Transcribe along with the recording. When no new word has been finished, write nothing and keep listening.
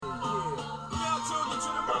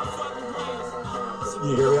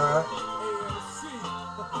You hear me all right?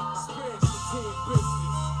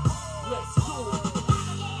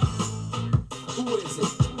 Who is it?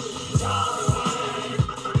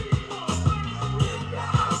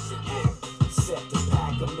 Set to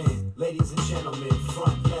pack 'em in. Ladies and gentlemen,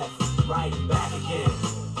 front, left, right, back again.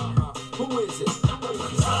 Who is it?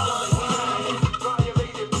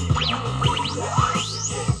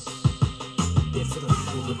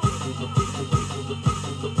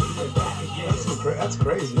 That's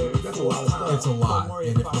crazy, dude. That's a lot of stuff. It's a lot,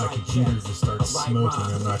 and if my computer just starts smoking,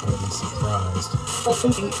 I'm not going to be surprised.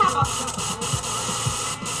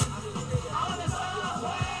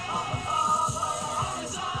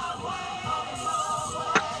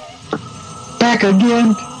 Back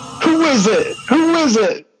again? Who is it? Who is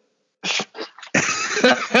it?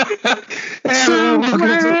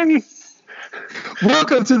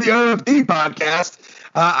 Welcome to the RFD podcast.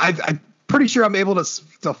 I'm pretty sure I'm able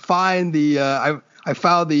to find the. I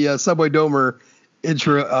found the Subway Domer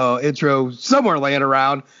intro somewhere laying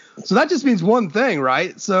around. So that just means one thing,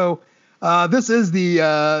 right? So this is the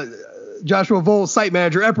Joshua Vole, site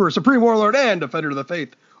manager, emperor, supreme warlord, and defender of the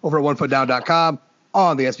faith over at OneFootDown.com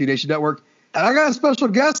on the SB Nation Network. And I got a special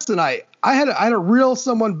guest tonight. I had to reel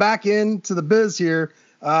someone back into the biz here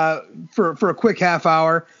for a quick half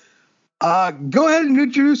hour. Go ahead and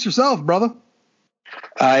introduce yourself, brother.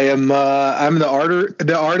 I am I'm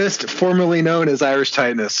the artist formerly known as Irish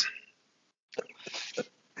Tightness.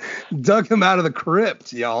 Dug him out of the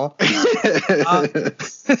crypt, y'all.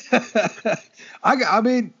 I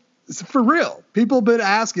mean, for real, people have been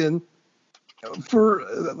asking for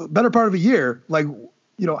a better part of a year, like,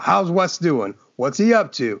 you know, how's Wes doing? What's he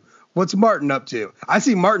up to? What's Martin up to? I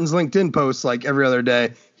see Martin's LinkedIn posts like every other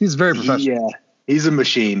day. He's very professional. Yeah, he's a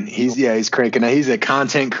machine. He's cranking. He's a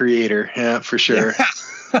content creator. Yeah, for sure. Yeah.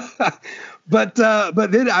 But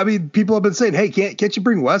then, I mean, people have been saying, hey, can't you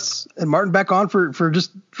bring Wes and Martin back on for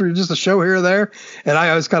just a show here or there? And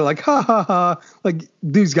I was kind of like, ha ha ha, like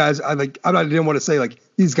these guys. Didn't want to say like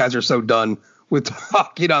these guys are so done with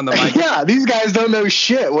talking on the mic. Yeah, these guys don't know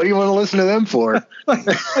shit. What do you want to listen to them for?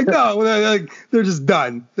 No, they're just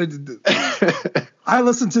done. I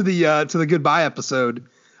listened to the goodbye episode.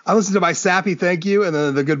 I listened to my sappy thank you and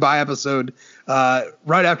then the goodbye episode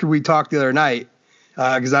right after we talked the other night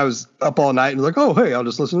because I was up all night and was like, oh hey, I'll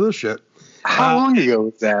just listen to this shit. How long ago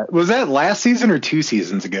was that? Was that last season or 2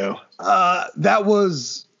 seasons ago? That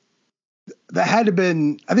had to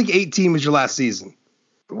been, I think 18 was your last season.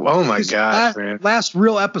 Oh my gosh, man. Last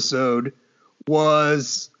real episode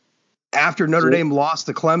was after Notre Dame lost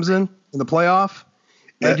to Clemson in the playoff.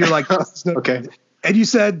 And you're like, okay. And you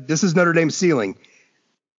said, this is Notre Dame's ceiling.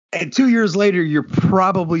 And 2 years later, you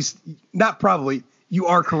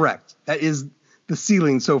are correct. That is the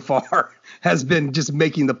ceiling so far has been just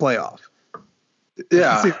making the playoff.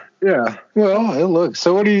 Yeah. Yeah. Well, look.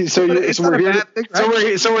 So what do you? So we're here.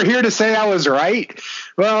 Right? So we're here to say I was right.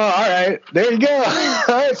 Well, all right. There you go.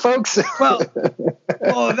 All right, folks. Well,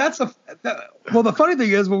 the funny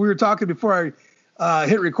thing is when we were talking before I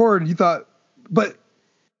hit record, you thought, but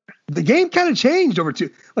the game kind of changed over to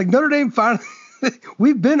like Notre Dame finally.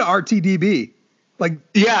 We've been RTDB. Like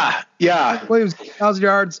yeah. Williams 1,000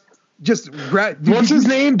 yards. What's his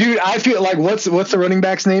name, dude? I feel like what's the running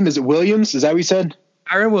back's name? Is it Williams? Is that what you said?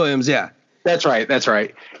 Aaron Williams, yeah. That's right.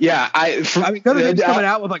 Yeah, I mean, Notre Dame's coming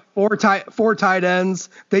out with like four tight ends.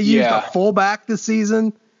 They used a fullback this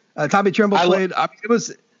season. Tommy Tremble played.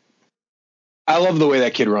 I love the way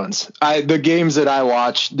that kid runs. The games that I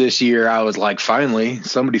watched this year, I was like, finally,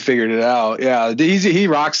 somebody figured it out. Yeah, he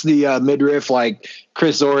rocks the midriff like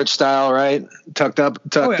Chris Zorich style, right? Tucked up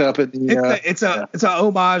at the. It's an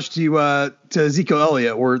homage to Ezekiel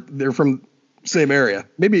Elliott, where they're from same area.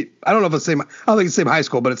 Maybe I don't know if it's same. I don't think it's the same high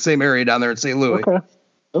school, but it's the same area down there in St. Louis.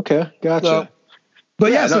 Okay, gotcha.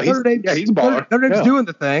 Notre Dame, he's a baller. Notre Dame's doing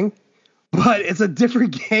the thing, but it's a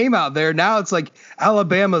different game out there now. It's like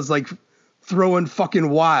Alabama's like throwing fucking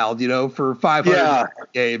wild, you know, for 500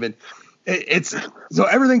 game, and it's so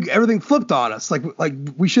everything flipped on us. Like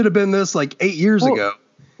we should have been this like 8 years ago.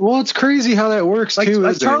 Well, it's crazy how that works too.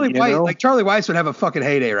 Like Charlie Weiss would have a fucking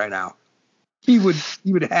heyday right now. He would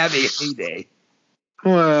have a heyday.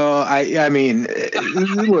 Well, I mean,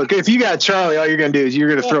 look, if you got Charlie, all you're going to do is you're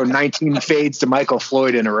going to throw 19 fades to Michael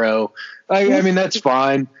Floyd in a row. I mean, that's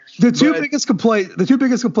fine. The two biggest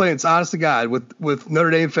complaints, honest to God, with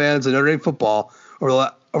Notre Dame fans and Notre Dame football over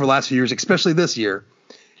the last few years, especially this year,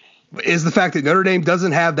 is the fact that Notre Dame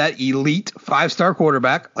doesn't have that elite 5-star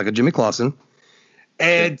quarterback like a Jimmy Clausen,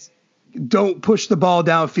 and don't push the ball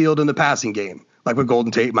downfield in the passing game like with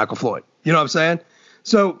Golden Tate, Michael Floyd. You know what I'm saying?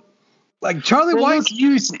 So Like Charlie Well, Weiss,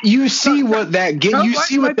 look, you see what that get Charlie you Weiss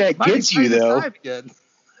see what might that be gets you playing though. this time again.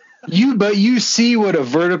 You see what a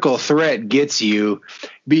vertical threat gets you,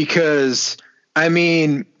 because I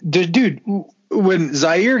mean, dude, when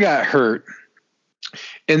Zaire got hurt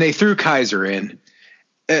and they threw Kaiser in,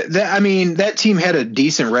 that team had a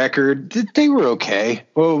decent record. They were okay.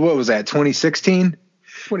 Well, what was that? 2016,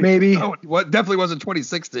 maybe. Oh, what definitely wasn't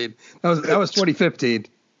 2016. That was 2015.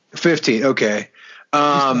 15. Okay. We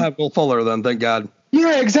still have Will Fuller then, thank God.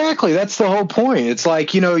 Yeah, exactly. That's the whole point. It's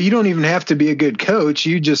like, you don't even have to be a good coach.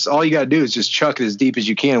 All you got to do is just chuck it as deep as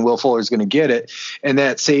you can. Will Fuller's going to get it, and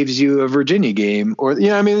that saves you a Virginia game. Or,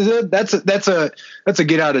 I mean, that's a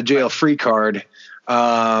get out of jail free card.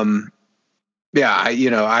 I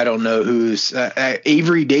don't know who's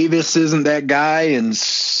Avery Davis isn't that guy, and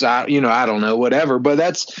I don't know, whatever. But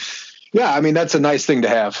that's a nice thing to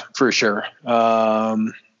have for sure.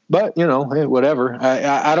 But hey, whatever.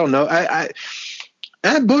 I don't know.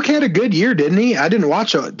 That Book had a good year, didn't he? I didn't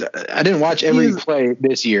watch every play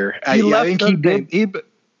this year. I think he did.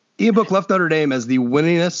 Ian Book left Notre Dame as the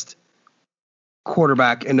winningest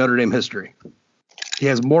quarterback in Notre Dame history. He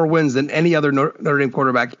has more wins than any other Notre Dame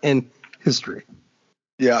quarterback in history.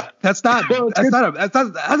 Yeah, that's not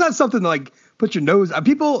something to like put your nose.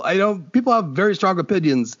 People have very strong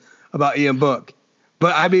opinions about Ian Book,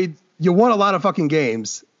 but I mean, you won a lot of fucking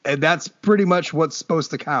games, and that's pretty much what's supposed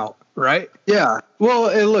to count. Right. Yeah.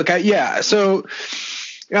 Well, look, so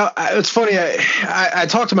it's funny. I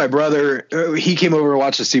talked to my brother. He came over to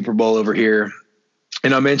watch the Super Bowl over here,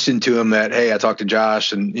 and I mentioned to him that, hey, I talked to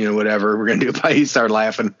Josh, and whatever we're gonna do. He started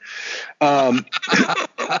laughing. But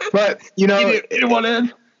he didn't want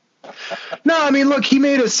in. No, I mean, look, he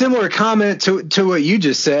made a similar comment to what you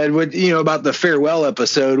just said, about the farewell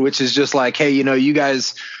episode, which is just like, hey, you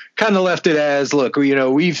guys kind of left it as, look,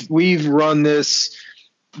 we've run this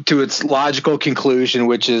to its logical conclusion,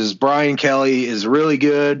 which is Brian Kelly is really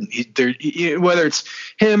good. Whether it's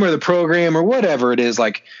him or the program or whatever it is,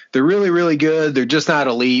 like, they're really, really good. They're just not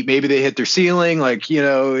elite. Maybe they hit their ceiling. Like,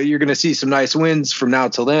 you're going to see some nice wins from now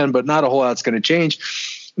till then, but not a whole lot's going to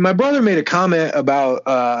change. My brother made a comment about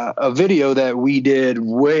a video that we did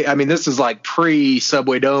this is like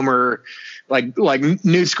pre-Subway Domer, like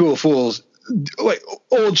New School Fools, like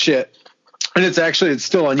old shit. And it's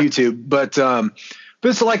still on YouTube, but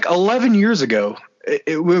it's like 11 years ago.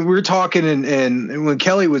 When we were talking, and when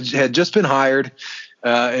Kelly had just been hired,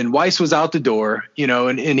 and Weiss was out the door,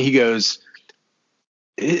 and he goes,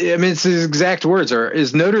 I mean, it's his exact words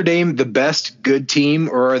is Notre Dame the best good team,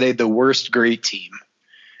 or are they the worst great team?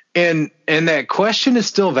 And that question is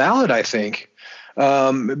still valid, I think.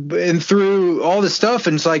 And through all this stuff,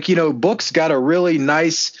 and it's like, Book's got a really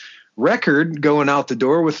nice record going out the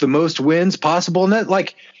door with the most wins possible. And that,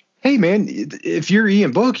 like, hey man, if you're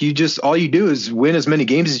Ian Book, all you do is win as many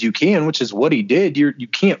games as you can, which is what he did. You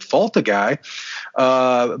can't fault the guy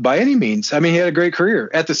by any means. I mean, he had a great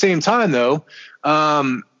career. At the same time, though,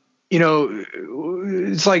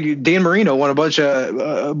 it's like Dan Marino won a bunch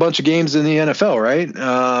of games in the NFL, right?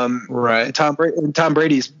 Right. Tom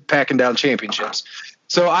Brady's packing down championships.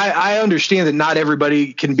 So I understand that not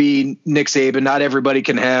everybody can be Nick Saban. Not everybody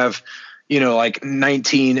can have, like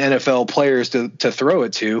 19 NFL players to throw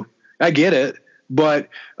it to. I get it, but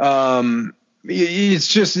I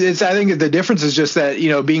think the difference is just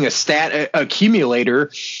that, being a stat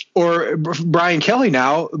accumulator, or Brian Kelly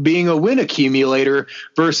now being a win accumulator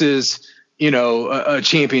versus, a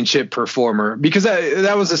championship performer, because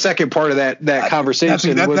that was the second part of that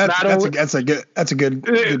conversation. That's a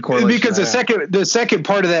good correlation. Because the second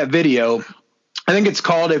part of that video, I think it's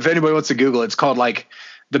called, if anybody wants to Google it, it's called like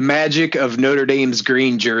The Magic of Notre Dame's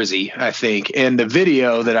Green Jersey, I think. And the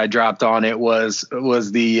video that I dropped on it was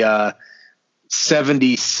the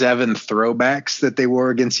 77 throwbacks that they wore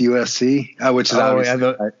against USC,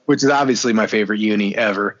 which is obviously my favorite uni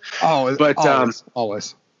ever. Oh, but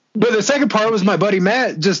always. But the second part was my buddy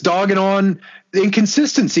Matt just dogging on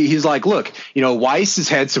inconsistency. He's like, look, Weiss has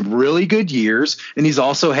had some really good years, and he's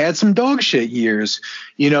also had some dog shit years.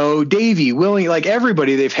 Davey, Willing, like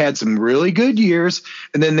everybody, they've had some really good years,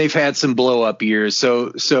 and then they've had some blow up years.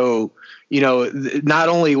 So not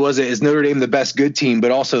only is Notre Dame the best good team,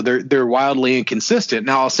 but also they're wildly inconsistent.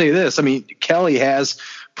 Now I'll say this: I mean, Kelly has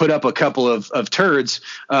put up a couple of turds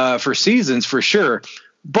for seasons for sure.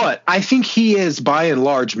 But I think he has, by and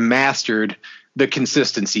large, mastered the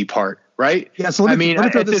consistency part, right? Yeah. So let me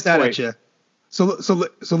throw this stat at you. So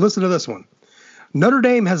listen to this one. Notre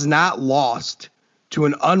Dame has not lost to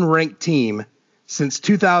an unranked team since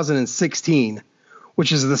 2016,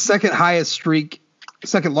 which is the second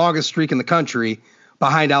longest streak in the country,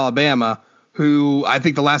 behind Alabama, who I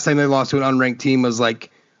think the last time they lost to an unranked team was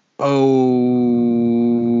like 06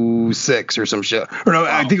 or some shit. Or no,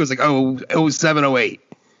 I think it was like 07, 08.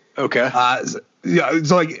 Okay. Yeah,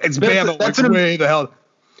 it's like it's Bama. That's way the hell.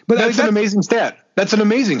 But that's an amazing stat. That's an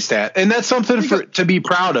amazing stat, and that's something to be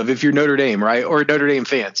proud of if you're Notre Dame, right, or Notre Dame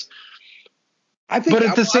fans. I think, but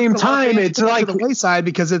at the same time, it's like the wayside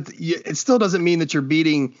because it still doesn't mean that you're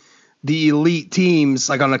beating the elite teams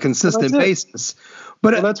like on a consistent basis.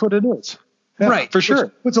 But that's what it is, right? For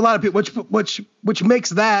sure. Which a lot of people, which makes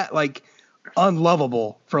that like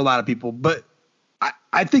unlovable for a lot of people. But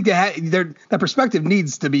I think that perspective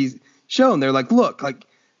needs to be shown. They're like, look, like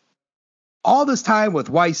all this time with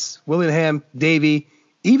Weiss, Willingham, Davey,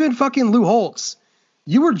 even fucking Lou Holtz,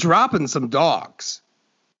 you were dropping some dogs.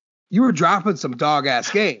 You were dropping some dog ass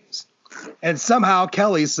games, and somehow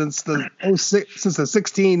Kelly, since the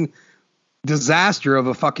 16 disaster of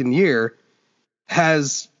a fucking year,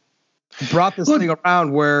 has brought this thing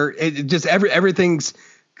around where it just everything's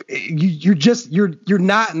you're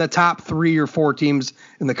not in the top 3 or 4 teams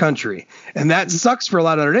in the country, and that sucks for a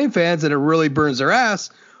lot of Notre Dame fans, and it really burns their ass.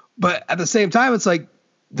 But at the same time, it's like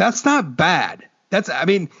that's not bad.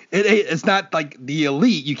 It's not like the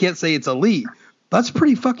elite. You can't say it's elite. That's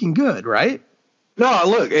pretty fucking good, right? No,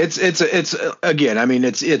 look, it's again. I mean,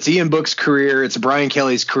 it's Ian Book's career. It's Brian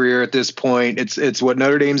Kelly's career at this point. It's what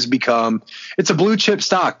Notre Dame's become. It's a blue chip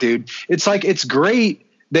stock, dude. It's like it's great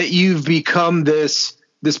that you've become this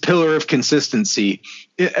pillar of consistency.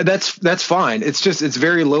 That's fine. It's just it's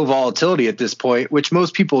very low volatility at this point, which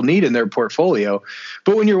most people need in their portfolio.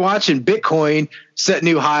 But when you're watching Bitcoin set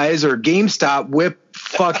new highs or GameStop whip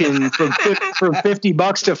fucking from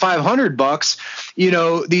 $50 to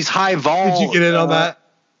 $500, these high vol. Did you get in on that?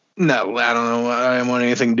 No, I don't know. I don't want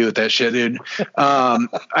anything to do with that shit, dude.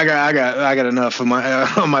 I got enough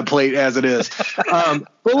on my plate as it is.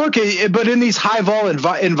 But look, but in these high vol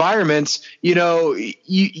environments,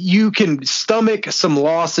 you can stomach some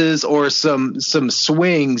losses or some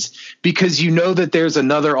swings because you know that there's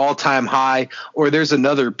another all-time high or there's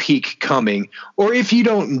another peak coming. Or if you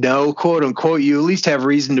don't know, quote unquote, you at least have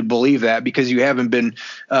reason to believe that because you haven't been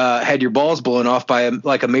had your balls blown off by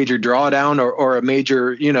a major drawdown or a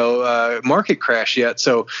major market crash yet.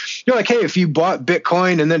 So you're like, hey, if you bought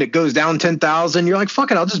Bitcoin and then it goes down 10,000, you're like,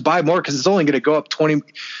 fuck it, I'll just buy more because it's only going to go up 20.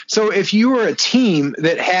 So if you were a team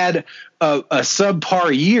that had a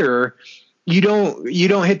subpar year, you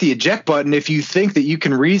don't hit the eject button if you think that you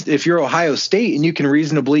can if you're Ohio State and you can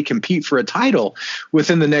reasonably compete for a title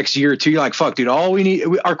within the next year or two. You're like, fuck, dude, all we need,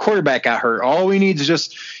 our quarterback got hurt. All we need is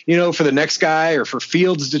just, for the next guy or for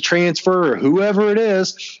Fields to transfer or whoever it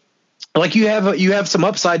is. Like you have some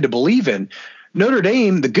upside to believe in. Notre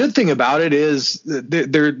Dame, the good thing about it is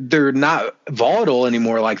they're not volatile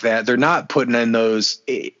anymore like that. They're not putting in those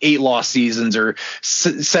 8-loss seasons or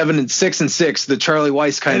 7-6-6, the Charlie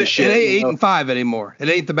Weiss kind of shit. It ain't 8-5 anymore. It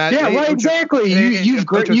ain't the bad. Yeah, right, exactly. You've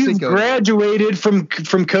graduated from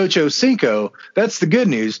Coach Osinko. That's the good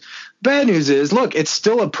news. Bad news is, look, it's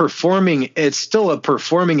still a performing investment,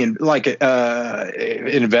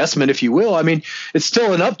 if you will. I mean, it's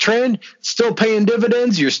still an uptrend, still paying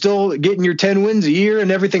dividends. You're still getting your 10 wins a year and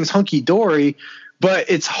everything's hunky dory. But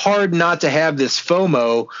it's hard not to have this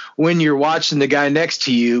FOMO when you're watching the guy next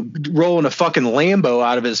to you rolling a fucking Lambo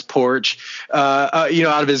out of his porch, out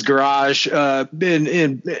of his garage,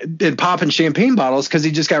 and popping champagne bottles because he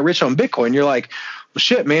just got rich on Bitcoin. You're like, well,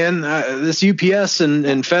 shit, man, this UPS and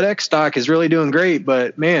FedEx stock is really doing great.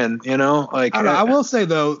 But man, I will say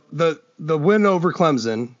though, the win over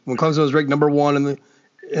Clemson, when Clemson was ranked number 1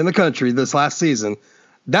 in the country this last season,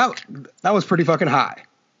 that was pretty fucking high.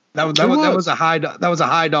 That was a high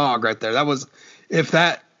dog right there. That was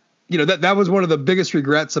that was one of the biggest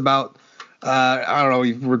regrets about I don't know,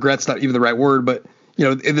 regret's not even the right word, but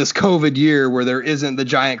in this COVID year where there isn't the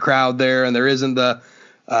giant crowd there and there isn't the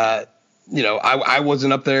I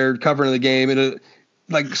wasn't up there covering the game, and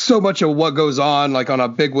like so much of what goes on like on a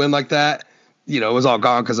big win like that, it was all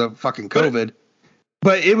gone because of fucking COVID.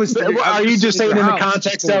 But it was. Are you just saying in the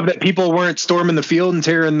context of that people weren't storming the field and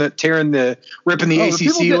ripping the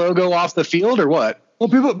ACC logo off the field, or what? Well,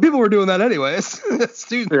 people were doing that anyways.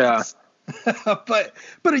 Students. Yeah. but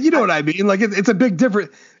you know what I mean? Like it's a big difference.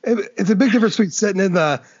 It's a big difference between sitting in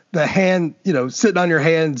the hand, sitting on your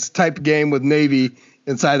hands type game with Navy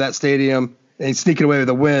inside that stadium and sneaking away with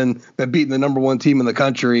a win, but beating the number 1 team in the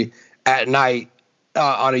country at night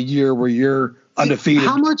on a year where you're undefeated.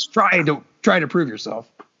 How much trying to prove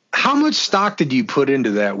yourself? How much stock did you put into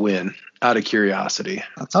that win? Out of curiosity.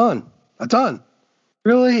 A ton.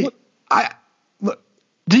 Really? Look,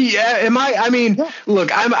 Am I? I mean, look,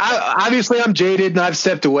 obviously I'm jaded and I've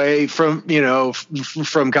stepped away from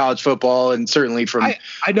from college football and certainly from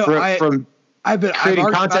I've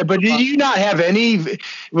creating content. But did you not have any?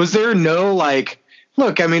 Was there no like?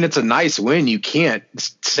 Look, I mean, it's a nice win. You can't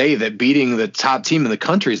say that beating the top team in the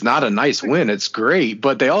country is not a nice win. It's great,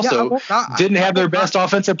 but they also didn't have their best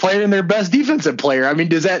offensive player and their best defensive player. I mean,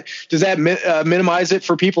 does that minimize it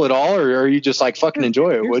for people at all, or are you just like fucking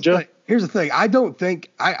enjoy it? Would you? Here's the thing. I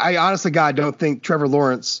honestly, God, don't think Trevor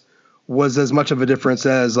Lawrence was as much of a difference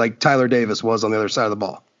as like Tyler Davis was on the other side of the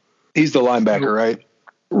ball. He's the linebacker, right?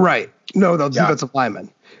 Right. No, the defensive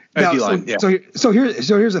lineman. Now, so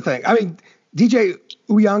here's the thing. I mean, DJ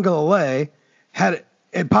Uiagalelei had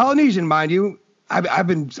in Polynesian, mind you. I've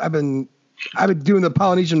been doing the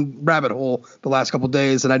Polynesian rabbit hole the last couple of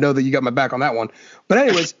days, and I know that you got my back on that one. But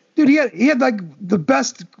anyways, dude, he had like the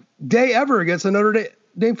best day ever against a Notre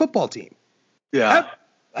Dame football team. Yeah,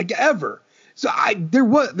 ever. So and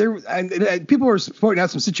people were pointing out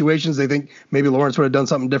some situations they think maybe Lawrence would have done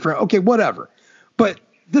something different. Okay, whatever. But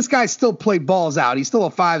this guy still played balls out. He's still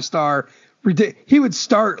a 5-star. He would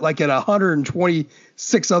start like at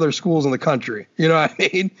 126 other schools in the country. You know what I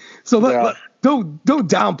mean? So don't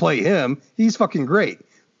downplay him. He's fucking great.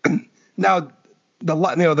 Now,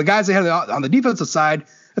 the guys they had on the defensive side,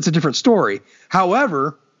 that's a different story.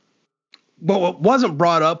 However, what wasn't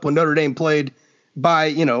brought up when Notre Dame played by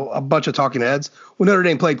a bunch of talking heads when Notre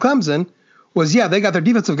Dame played Clemson was they got their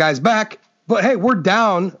defensive guys back, but hey, we're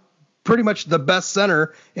down pretty much the best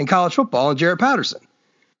center in college football, and Jarrett Patterson.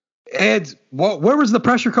 And where was the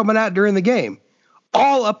pressure coming at during the game?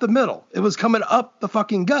 All up the middle. It was coming up the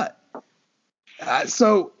fucking gut.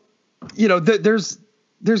 So, there's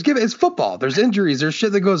it's football. There's injuries. There's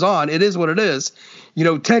shit that goes on. It is what it is.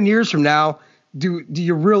 10 years from now, do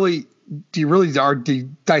you really are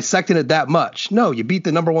dissecting it that much? No, you beat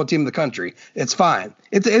the number one team in the country. It's fine.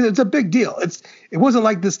 It's a big deal. It wasn't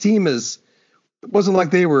like this team it wasn't like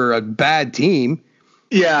they were a bad team.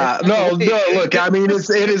 Yeah, look, I mean, it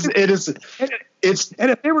is. And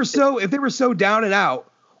if they were so down and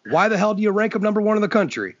out, why the hell do you rank them number one in the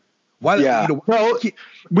country? Why? Yeah.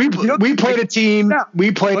 We played a team.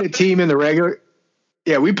 We played a team in the regular.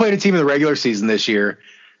 Yeah, we played a team in the regular season this year,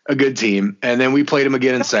 a good team, and then we played them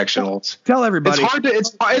again in sectionals. Tell everybody.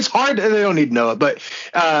 It's hard. They don't need to know it, but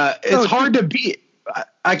it's hard to beat.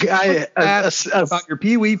 About your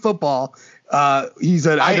Pee Wee football. He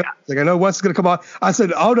said, I know Wes is going to come on. I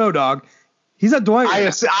said, oh no, dog. He's at Dwayne.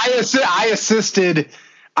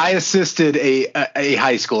 I assisted a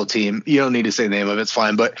high school team. You don't need to say the name of it. It's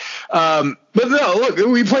fine. But no, look,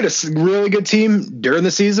 we played a really good team during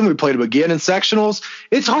the season. We played them again in sectionals.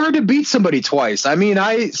 It's hard to beat somebody twice. I mean,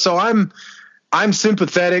 I'm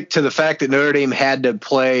sympathetic to the fact that Notre Dame had to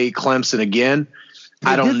play Clemson again.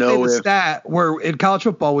 I don't know if stat where in college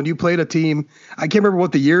football, when you played a team, I can't remember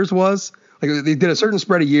what the years was. Like they did a certain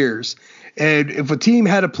spread of years. And if a team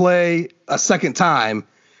had to play a second time,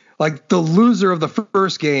 like the loser of the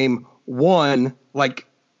first game won like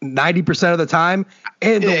 90% of the time.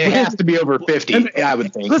 And it has to be over 50, I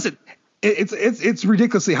would think. Listen, it's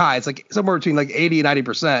ridiculously high. It's like somewhere between like 80 and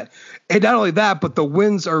 90%. And not only that, but the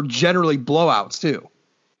wins are generally blowouts too.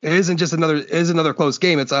 It isn't just another close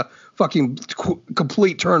game. It's a fucking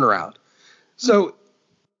complete turnaround. So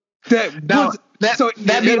that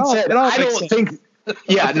being said, I don't think.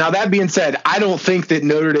 Yeah. Now that being said, I don't think that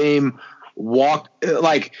Notre Dame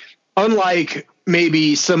unlike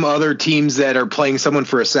maybe some other teams that are playing someone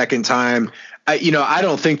for a second time. I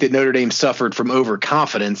don't think that Notre Dame suffered from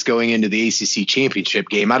overconfidence going into the ACC championship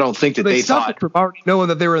game. I don't think that they suffered from already knowing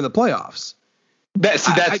that they were in the playoffs.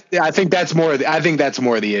 I think that's more of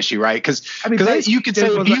the issue, right? Because you could say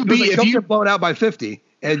if you get blown out by 50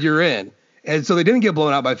 and you're in, and so they didn't get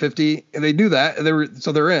blown out by 50 and they knew that and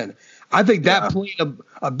they're in. I think that played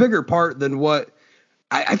a bigger part than what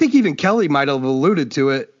I think even Kelly might have alluded to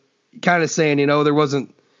it, kind of saying there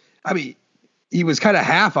wasn't. I mean, he was kind of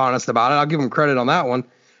half honest about it. I'll give him credit on that one,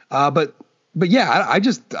 but yeah, I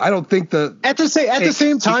don't think the at the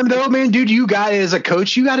same time though, man, dude, you got as a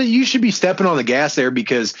coach, you should be stepping on the gas there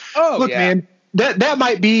because man, that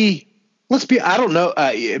might be. I don't know.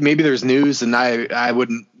 Maybe there's news, and I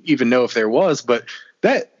wouldn't even know if there was, but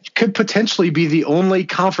that could potentially be the only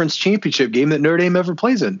conference championship game that Notre Dame ever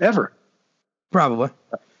plays in ever. Probably.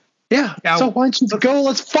 Yeah. So why don't you go?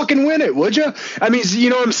 Let's fucking win it, would you? I mean, you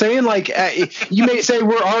know what I'm saying? Like, you may say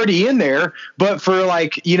we're already in there, but for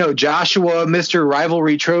Joshua, Mr.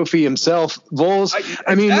 Rivalry Trophy himself, Vols.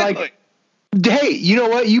 I mean, Hey, you know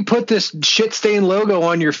what? You put this shit stain logo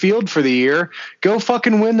on your field for the year. Go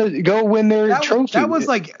fucking win their trophy.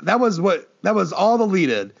 That was all the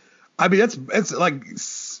lead-in. I mean, it's like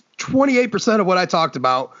 28% of what I talked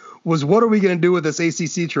about was what are we going to do with this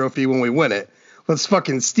ACC trophy when we win it? Let's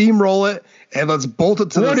fucking steamroll it and let's bolt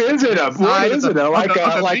it to What is it?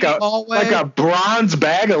 Like a bronze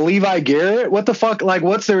bag of Levi Garrett? What the fuck? Like,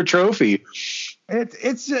 what's their trophy?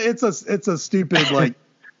 It's a stupid like.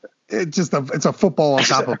 It's a football on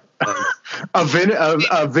top of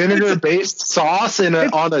a vinegar based sauce on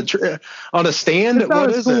a stand. What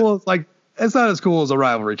is it? It's not as cool as a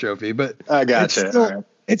rivalry trophy, but I gotcha.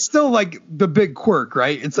 It's still like the big quirk,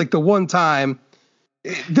 right? It's like the one time.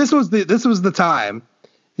 This was the time,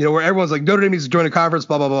 where everyone's like Notre Dame needs to join a conference,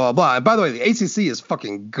 blah blah blah blah blah. And by the way, the ACC is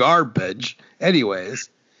fucking garbage, anyways.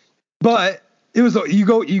 But it was you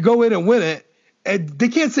go in and win it, and they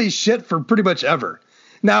can't say shit for pretty much ever.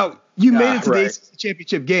 Now, you made it to the ACC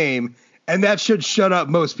championship game, and that should shut up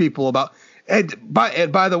most people about. And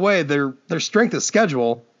by the way, their strength of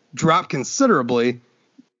schedule dropped considerably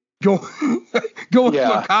going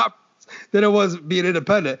to a conference than it was being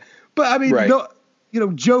independent. But I mean,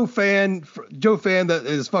 Joe fan that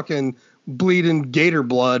is fucking bleeding Gator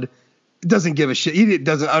blood doesn't give a shit. He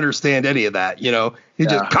doesn't understand any of that. He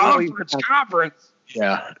just conference.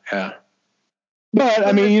 Yeah. But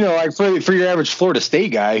I mean, like for your average Florida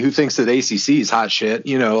State guy who thinks that ACC is hot shit,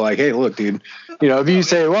 like, hey, look, dude, if you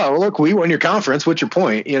say, well, look, we won your conference, what's your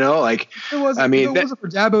point? Like, it wasn't for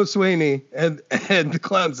Dabo Swinney and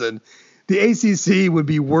Clemson, the ACC would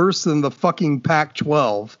be worse than the fucking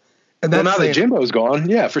Pac-12. And now that Jimbo's gone,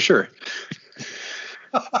 yeah, for sure.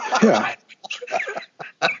 Yeah.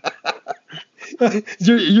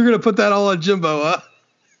 You're gonna put that all on Jimbo, huh?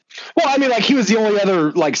 Well, I mean, like he was the only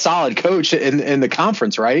other like solid coach in the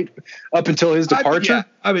conference, right? Up until his departure.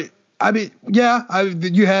 You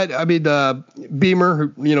had Beamer,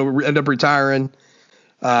 who ended up retiring.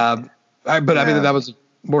 I mean that was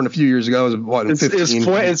more than a few years ago. It was in 15.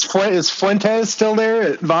 Is Fuentes still there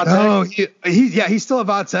at Va Tech? Oh, he's still at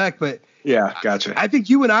Va Tech, but yeah, gotcha. I think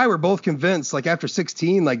you and I were both convinced, like after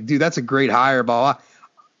 16, like, dude, that's a great hire, blah.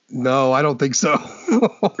 No, I don't think so.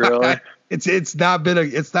 Really? It's not been a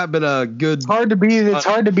good. It's hard to be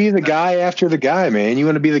the guy after the guy, man. You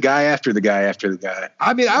want to be the guy after the guy after the guy.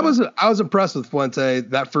 I mean, I was impressed with Fuente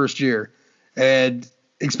that first year, and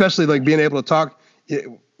especially like being able to talk.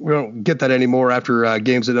 We don't get that anymore after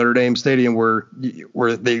games at Notre Dame Stadium where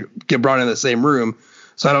they get brought in the same room.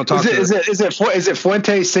 So I don't talk. Is it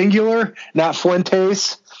Fuente singular, not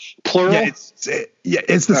Fuentes plural? Yeah,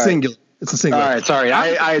 it's the singular. It's a single. All right, sorry.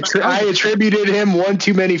 I attributed him one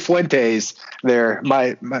too many Fuentes there.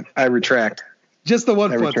 I retract. Just the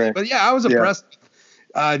one Fuente. But yeah, I was impressed.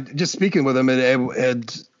 Just speaking with him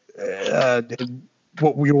and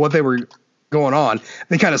what they were going on.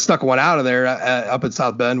 They kind of stuck one out of there up in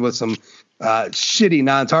South Bend with some shitty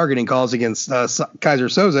non-targeting calls against Kaiser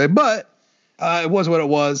Soze, but it was what it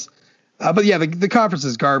was. But yeah, the conference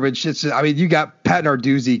is garbage. You got Pat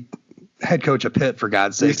Narduzzi, head coach of Pitt, for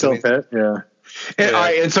God's sake. Pitt, yeah. And, all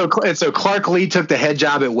right, and so Clark Lee took the head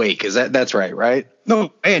job at Wake. That's right?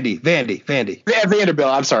 No, Vandy. Yeah, Vanderbilt.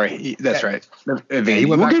 I'm sorry. That's right. Vandy.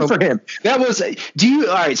 Well, good for him. All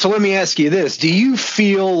right, so let me ask you this. Do you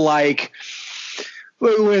feel like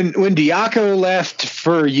when Diaco left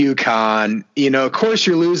for UConn, of course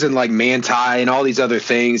you're losing like Manti and all these other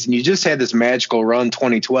things, and you just had this magical run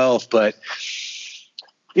 2012, but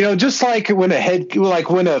just like when a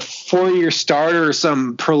 4-year starter or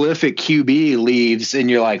some prolific QB leaves and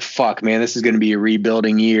you're like, fuck, man, this is going to be a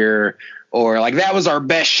rebuilding year, or like that was our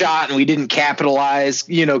best shot and we didn't capitalize,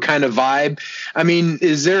 kind of vibe. I mean,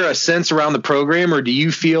 is there a sense around the program, or do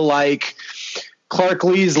you feel like Clark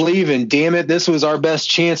Lee's leaving, damn it, this was our best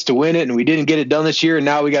chance to win it and we didn't get it done this year and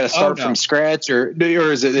now we got to start from scratch, or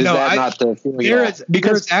is not the feeling?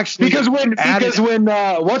 Because when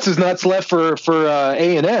what's his nuts left for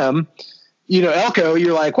A&M, Elko,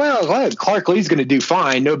 you're like, well, Clark Lee's going to do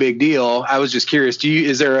fine, no big deal. I was just curious,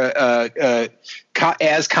 is there a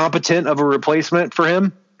as competent of a replacement for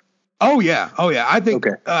him? Oh yeah. I think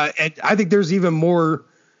and I think there's even more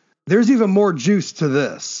juice to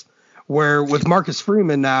this. Where with Marcus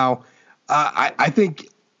Freeman now, I think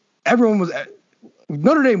everyone was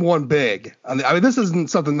Notre Dame won big. I mean, this isn't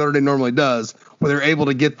something Notre Dame normally does, where they're able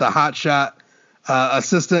to get the hot shot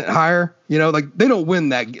assistant hire. Like they don't win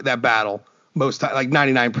that battle most time, like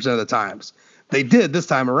 99% of the times. They did this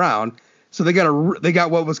time around, so they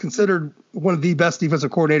got what was considered one of the best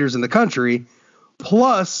defensive coordinators in the country.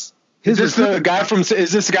 Plus, is this the guy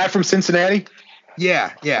from Cincinnati?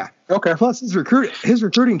 Yeah. Okay. Plus his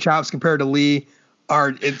recruiting chops compared to Lee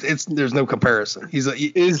are there's no comparison. He's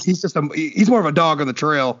more of a dog on the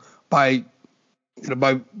trail by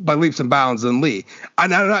leaps and bounds than Lee. I'm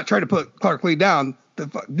not trying to put Clark Lee down. The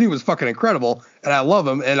dude was fucking incredible, and I love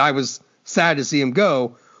him, and I was sad to see him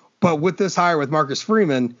go. But with this hire with Marcus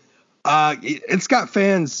Freeman, it's got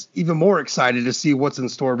fans even more excited to see what's in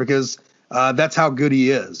store because that's how good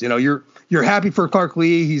he is. You're happy for Clark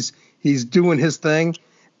Lee. He's doing his thing.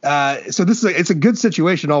 So it's a good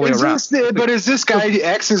situation all the way around. But is this guy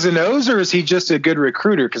X's and O's, or is he just a good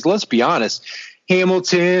recruiter? Because let's be honest,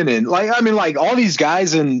 Hamilton and all these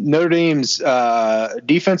guys in Notre Dame's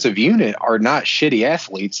defensive unit are not shitty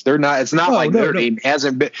athletes. They're not. It's not Notre Dame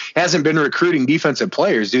hasn't been recruiting defensive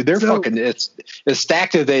players, dude. They're fucking it's as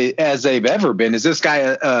stacked as they've ever been. Is this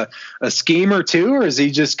guy a schemer too, or is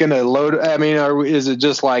he just going to load? Or is it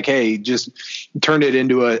just like, hey, just turn it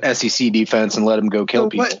into a SEC defense and let him go kill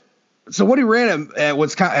people? So what he ran at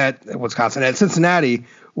Wisconsin at Cincinnati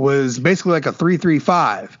was basically like a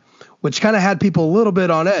 3-3-5. Which kind of had people a little bit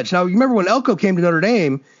on edge. Now, you remember when Elko came to Notre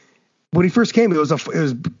Dame, when he first came, it was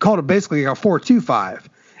called basically a 4-2-5.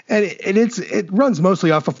 And it runs mostly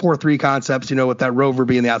off of 4-3 concepts, with that Rover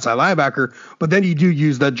being the outside linebacker. But then you do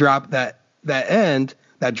use that drop end.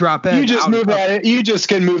 You just move that. You just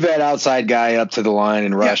can move that outside guy up to the line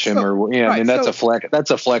and rush him, that's a flex. That's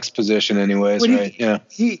a flex position, anyways, right?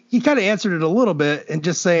 He kind of answered it a little bit and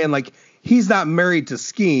just saying like, he's not married to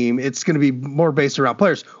scheme. It's going to be more based around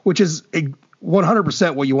players, which is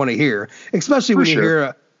 100% what you want to hear, especially when you hear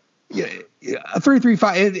a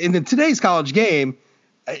 3-3-5 in today's college game.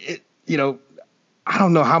 I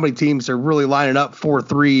don't know how many teams are really lining up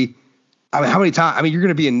 4-3. How many times? You're going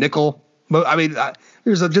to be in nickel.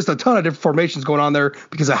 There's just a ton of different formations going on there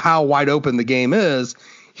because of how wide open the game is.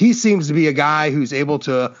 He seems to be a guy who's able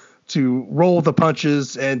to roll the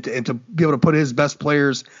punches and to be able to put his best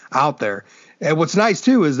players out there. And what's nice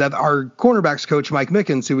too is that our cornerbacks coach, Mike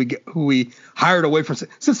Mickens, who we hired away from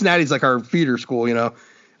Cincinnati's like our feeder school, we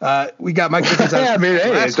got Mike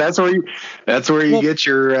Mickens. That's where you get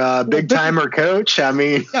your big timer coach.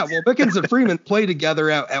 Mickens and Freeman play together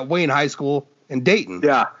at Wayne High School in Dayton.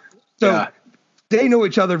 Yeah. So they know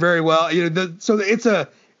each other very well. So there's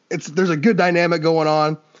a good dynamic going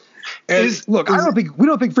on. And we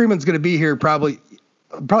don't think Freeman's going to be here probably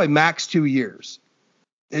max 2 years.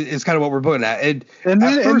 It's kind of what we're putting at. And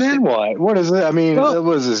then what? What is it? What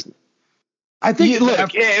was this? I think.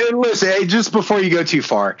 Listen. Just before you go too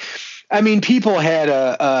far, people had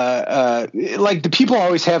the people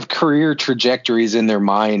always have career trajectories in their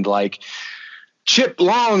mind, like Chip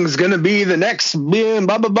Long's going to be the next blah,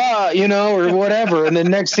 blah, blah, or whatever. And then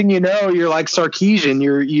next thing you know, you're like Sarkisian,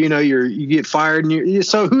 you get fired and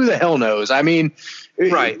so who the hell knows?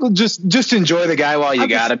 Right. Just enjoy the guy while you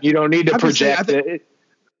got him. You don't need to project it.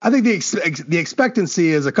 I think the expectancy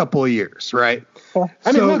is a couple of years, right?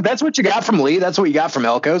 Look, that's what you got from Lee. That's what you got from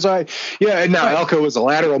Elko. So Elko was a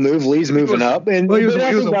lateral move. Lee's moving up. And he was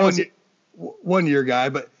a 1 year guy,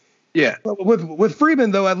 but yeah. But with Freeman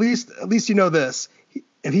though, at least you know this: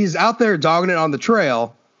 if he's out there dogging it on the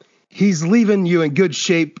trail, he's leaving you in good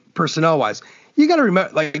shape personnel wise. You got to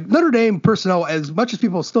remember, like Notre Dame personnel, as much as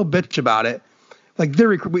people still bitch about it, like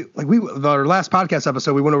our last podcast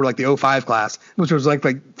episode, we went over like the 05 class, which was like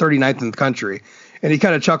 39th in the country, and he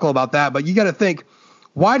kind of chuckled about that. But you got to think,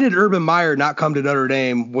 why did Urban Meyer not come to Notre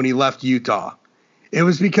Dame when he left Utah? It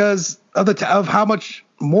was because of how much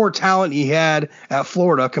more talent he had at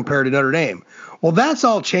Florida compared to Notre Dame. Well, that's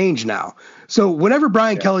all changed now. So whenever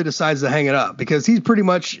Brian Kelly decides to hang it up, because he pretty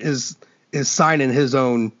much is signing his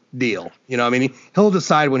own deal, he'll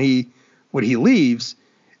decide when he leaves.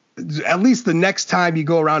 At least the next time you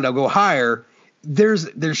go around, I'll go higher. There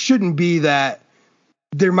shouldn't be that.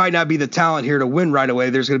 There might not be the talent here to win right away.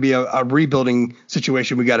 There's going to be a rebuilding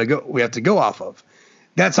situation we have to go off of.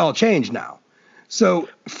 That's all changed now. So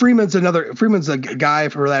Freeman's a guy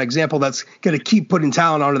for that example that's going to keep putting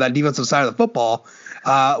talent onto that defensive side of the football,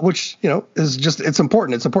 which is just it's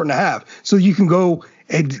important. It's important to have so you can go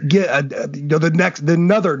and get another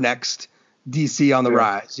next DC on the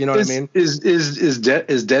rise. You know what I mean? Is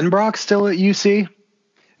Denbrock still at UC?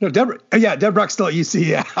 No, Denbrock's still at UC.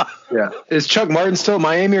 Yeah. Yeah. Is Chuck Martin still at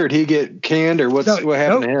Miami, or did he get canned, or what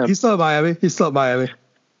happened to him? He's still at Miami.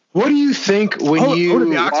 What do you think when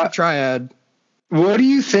the Oxford Triad? What do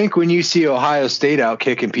you think when you see Ohio State out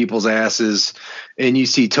kicking people's asses and you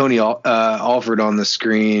see Tony Alford on the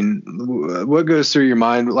screen? What goes through your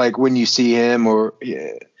mind, like when you see him?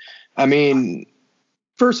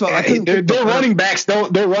 First of all, their running backs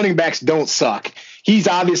don't suck. He's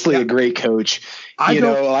obviously a great coach. I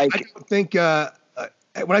don't think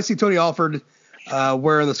when I see Tony Alford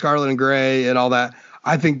wearing the scarlet and gray and all that,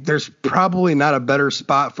 I think there's probably not a better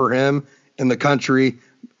spot for him in the country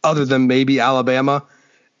other than maybe Alabama.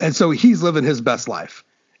 And so he's living his best life.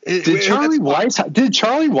 Did Charlie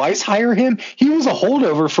Weiss hire him? He was a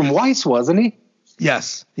holdover from Weiss, wasn't he?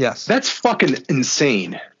 Yes. That's fucking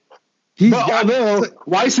insane. Although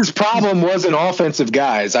Weiss's problem wasn't offensive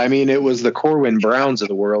guys. I mean, it was the Corwin Browns of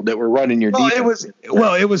the world that were running your defense.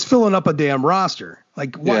 It was filling up a damn roster.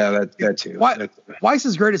 That too.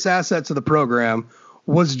 Weiss's greatest asset to the program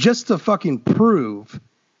was just to fucking prove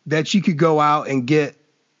that you could go out and get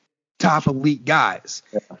top elite guys.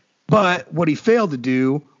 Yeah. But what he failed to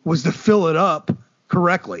do was to fill it up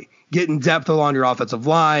correctly, getting depth along your offensive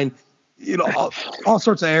line, all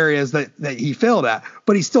sorts of areas that he failed at.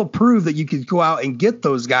 But he still proved that you could go out and get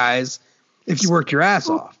those guys if you worked your ass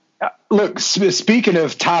off. Look, speaking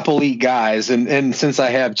of top elite guys, and since I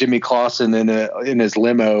have Jimmy Clausen in his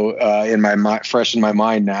limo fresh in my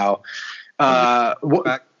mind now,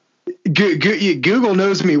 Google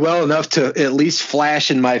knows me well enough to at least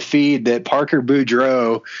flash in my feed that Parker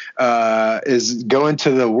Boudreaux is going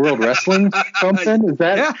to the World Wrestling something. Is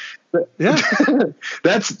that? Yeah.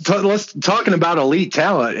 Let's talking about elite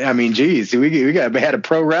talent. I mean, geez, we had a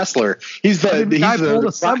pro wrestler. He's Notre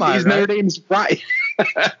Dame's right.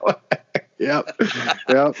 Yep.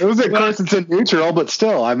 It was at Carson Neutral, but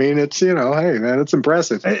still, I mean, it's hey man, it's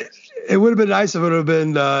impressive. It would have been nice if it would have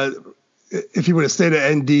been if he would have stayed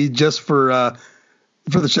at ND just for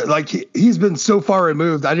the show. Like he's been so far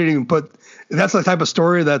removed. I didn't even put. That's the type of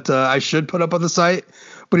story that I should put up on the site.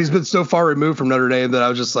 But he's been so far removed from Notre Dame that I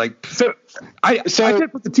was just like, I can't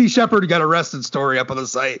put the T. Shepard got arrested story up on the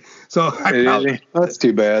site. So that's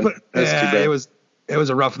too bad. Too bad. It was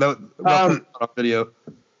a rough video.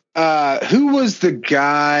 Who was the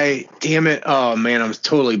guy? Damn it! Oh man, I'm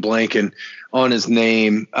totally blanking on his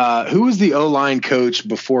name. Who was the O-line coach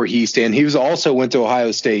before Heastan? He also went to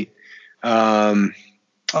Ohio State.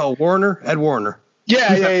 Warner, Ed Warner.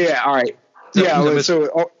 Yeah. All right. Yeah,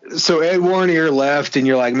 so Ed Warner left, and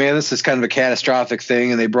you're like, man, this is kind of a catastrophic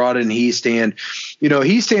thing. And they brought in Heastan.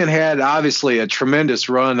 Heastan had obviously a tremendous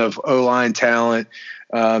run of O-line talent.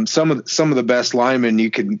 Some of the best linemen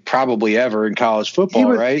you could probably ever in college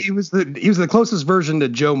football, right? He was the closest version to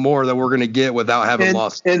Joe Moore that we're going to get without having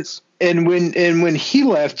lost. And when he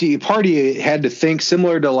left, Party had to think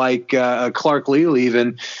similar to like Clark Lee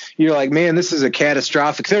leaving. You're like, man, this is a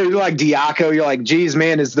catastrophic thing. You're like Diaco. You're like, geez,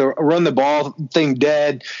 man, is the run the ball thing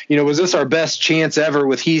dead? Was this our best chance ever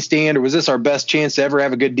with Heastan, or was this our best chance to ever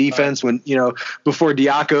have a good defense when before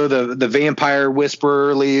Diaco the vampire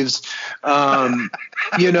whisperer leaves? I'm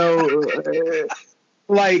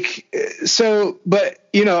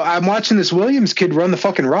watching this Williams kid run the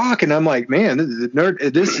fucking rock, and I'm like, man,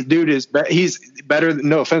 this dude he's better.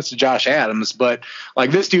 No offense to Josh Adams, but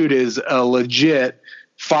like this dude is a legit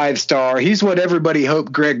 5-star. He's what everybody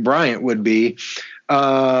hoped Greg Bryant would be. He's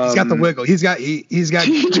got the wiggle. He's got dude.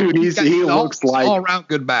 He looks like all around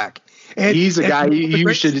good back. And he's a guy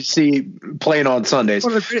you should see playing on Sundays.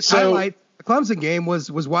 One of the greatest highlights of the Clemson game was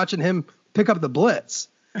watching him pick up the blitz.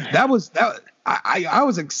 I was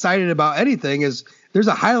excited about anything. There's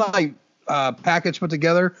a highlight package put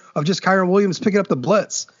together of just Kyron Williams picking up the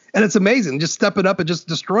blitz, and it's amazing, just stepping up and just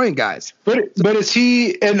destroying guys. But is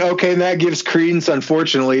he? And that gives credence,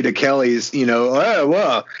 unfortunately, to Kelly's.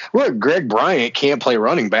 Look, Greg Bryant can't play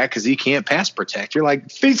running back because he can't pass protect. You're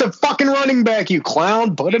like, he's a fucking running back, you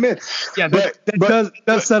clown. Put him in. Yeah, that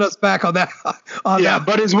does set us back on that. That.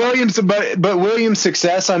 But is Williams? But Williams'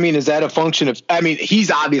 success. I mean, is that a function of? I mean,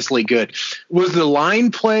 he's obviously good. Was the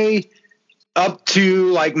line play up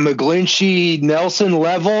to like McGlinchey Nelson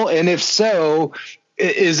level? And if so,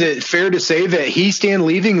 is it fair to say that Heastan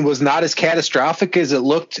leaving was not as catastrophic as it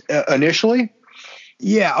looked initially?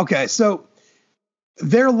 Yeah. Okay. So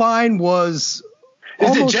their line was.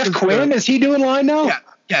 Is it Jeff Quinn? Good. Is he doing line now? Yeah.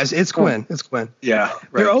 Yes, it's Quinn. It's Quinn. Yeah.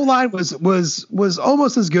 Right. Their O-line was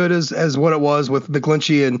almost as good as what it was with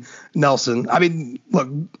McGlinchey and Nelson. I mean, look,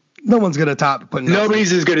 no one's going to top putting Nelson.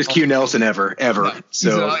 Nobody's as good as Q Nelson ever. No, he's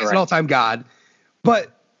an all-time god. But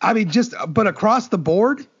I mean, but across the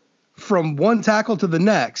board, from one tackle to the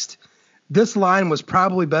next, this line was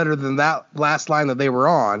probably better than that last line that they were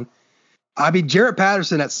on. I mean, Jarrett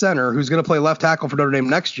Patterson at center, who's going to play left tackle for Notre Dame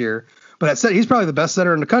next year, but at center, he's probably the best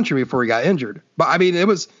center in the country before he got injured. But I mean,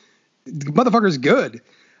 the motherfucker's good.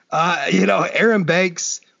 Aaron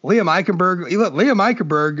Banks, Liam Eichenberg. Liam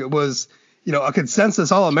Eichenberg was, a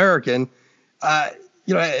consensus All-American.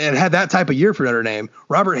 And had that type of year for Notre Dame.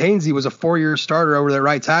 Robert Hainsey was a 4-year starter over their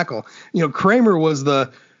right tackle. Kramer was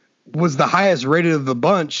the highest rated of the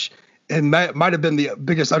bunch and might have been the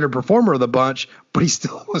biggest underperformer of the bunch, but he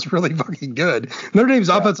still was really fucking good. Notre Dame's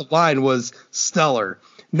offensive line was stellar.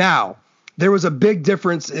 Now, there was a big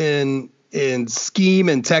difference in scheme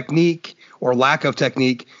and technique, or lack of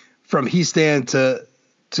technique, from Hiestand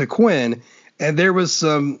to Quinn, and there was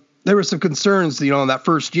some concerns, in that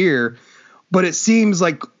first year, but it seems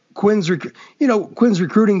like Quinn's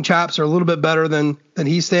recruiting chops are a little bit better than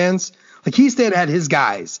Hiestand's. Like, Hiestand had his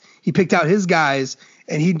guys. He picked out his guys,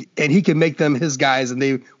 and he could make them his guys, and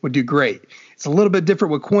they would do great. It's a little bit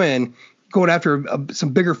different with Quinn, going after some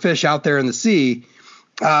bigger fish out there in the sea.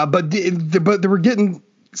 But they were getting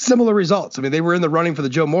similar results. I mean, they were in the running for the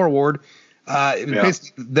Joe Moore Award.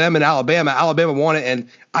 Basically them and Alabama. Alabama won it, and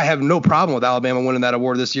I have no problem with Alabama winning that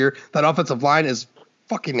award this year. That offensive line is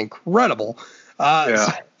fucking incredible. So,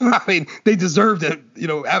 I mean, they deserved it,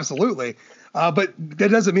 absolutely. But that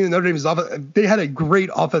doesn't mean that Notre Dame's they had a great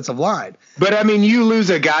offensive line. But I mean, you lose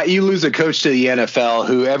a coach to the NFL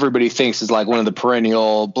who everybody thinks is like one of the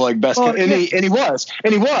perennial best, and he was.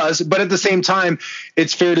 But at the same time,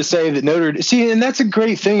 it's fair to say that and that's a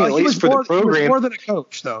great thing, at least for the program. He was more than a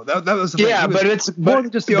coach, though. That was the thing. But it's more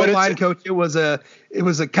than just the O-line coach. It was a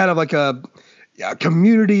kind of like a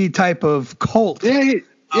community type of cult. With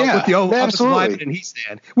the offensive lineman and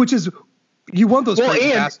Hiestand, which is. You want those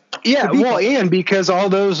and because all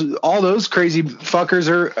those crazy fuckers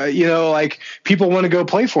are people want to go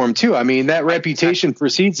play for him too. I mean, that reputation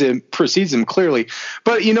precedes him clearly.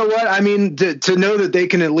 But you know what? I mean, to know that they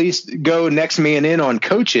can at least go next man in on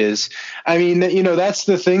coaches. I mean, that's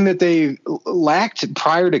the thing that they lacked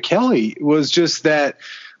prior to Kelly, was just that.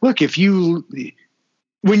 Look,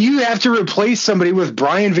 when you have to replace somebody with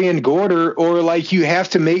Brian Van Gorder, or like you have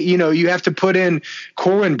to you have to put in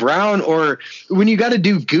Corwin Brown, or when you got to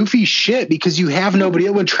do goofy shit because you have nobody,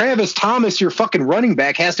 when Travis Thomas, your fucking running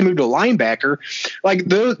back, has to move to linebacker, like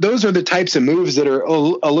those are the types of moves that are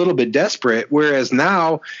a little bit desperate. Whereas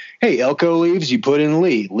now, hey, Elko leaves, you put in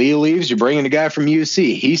Lee. Lee leaves, you're bringing a guy from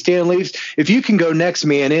UC. Hiestand leaves. If you can go next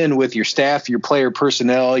man in with your staff, your player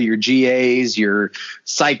personnel, your GAs, your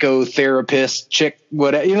psychotherapist, chick,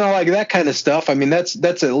 whatever, like that kind of stuff. I mean, that's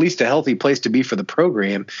at least a healthy place to be for the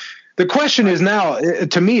program. The question is now,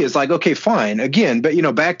 to me, is like, okay, fine. Again, but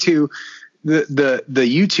back to the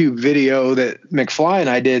YouTube video that McFly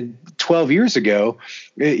and I did 12 years ago,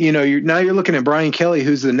 you're looking at Brian Kelly,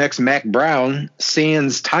 who's the next Mac Brown,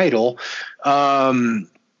 sans title. What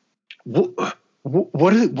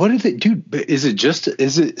is it, dude? Is it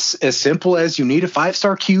as simple as you need a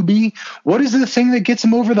 5-star QB? What is the thing that gets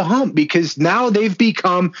them over the hump? Because now they've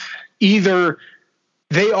become either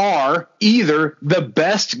the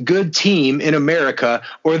best good team in America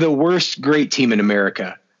or the worst great team in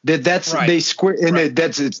America. That's right. They square, and right.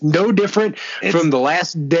 It's no different from the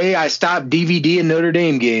last day I stopped DVD in Notre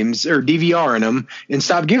Dame games, or DVRing them, and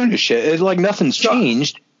stopped giving a shit. It's like nothing's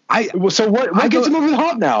changed. So what gets them over the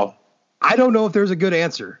hump now? I don't know if there's a good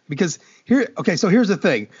answer, because so here's the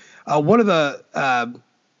thing. One of the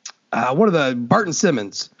Barton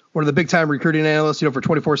Simmons, one of the big time recruiting analysts, for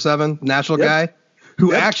 24/7 national guy,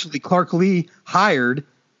 who actually Clark Lee hired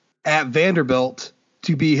at Vanderbilt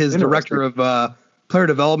to be his director of player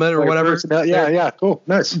development or whatever. Cool,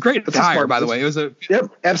 nice, great hire, by the way. It was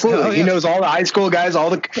absolutely. He knows all the high school guys,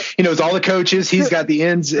 he knows all the coaches. He's got the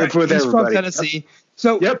ends with everybody. He's from Tennessee,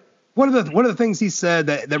 so one of the things he said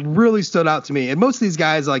that really stood out to me, and most of these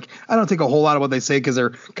guys, like, I don't think a whole lot of what they say because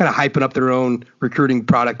they're kind of hyping up their own recruiting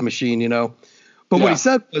product machine, But what he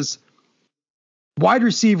said was, wide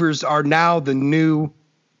receivers are now the new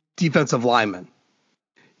defensive linemen.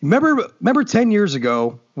 Remember 10 years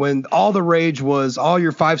ago when all the rage was all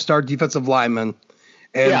your 5-star defensive linemen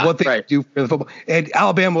and what they do for the football, and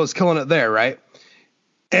Alabama was killing it there, right?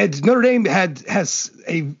 And Notre Dame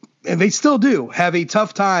and they still do have a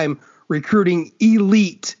tough time recruiting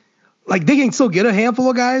elite. Like, they can still get a handful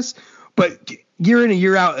of guys, but year in and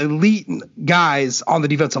year out, elite guys on the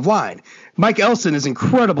defensive line. Mike Elson is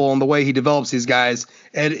incredible in the way he develops these guys,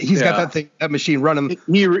 and he's got that machine running.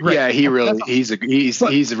 He really is a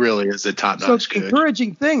top-notch. So the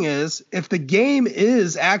encouraging thing is, if the game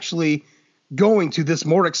is actually going to this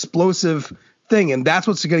more explosive thing, and that's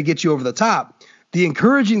what's going to get you over the top, the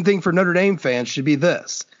encouraging thing for Notre Dame fans should be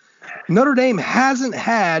this. Notre Dame hasn't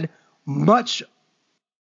had major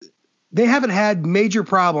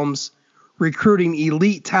problems recruiting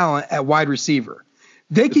elite talent at wide receiver.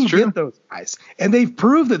 They can get those guys, and they've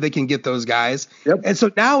proved that they can get those guys. Yep. And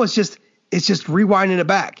so now it's just rewinding it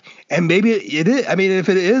back. And maybe it is. I mean, if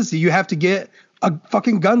it is, you have to get a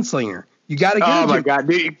fucking gunslinger. You got to get. Oh my God,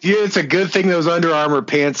 dude, it's a good thing those Under Armour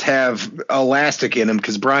pants have elastic in them,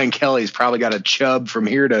 because Brian Kelly's probably got a chub from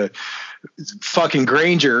here to fucking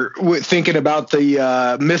Granger thinking about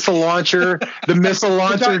the missile launcher,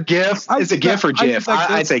 GIF. It's a GIF or GIF.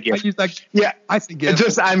 I say GIF. I say GIF.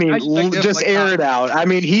 Just air it out. I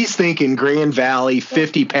mean, he's thinking Grand Valley,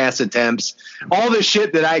 50 pass attempts. All the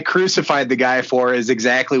shit that I crucified the guy for is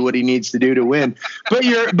exactly what he needs to do to win. But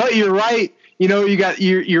you're right. You know, you got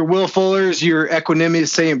your Will Fullers, your Equanimous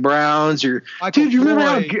St. Browns, dude, you remember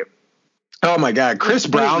how oh my God, Chris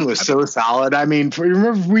Brown was so solid. I mean,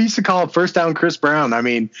 remember we used to call it first down Chris Brown. I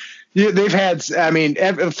mean, they've had,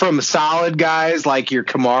 from solid guys like your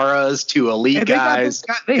Kamaras to elite guys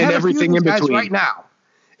and everything in between. Right now,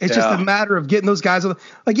 it's just a matter of getting those guys.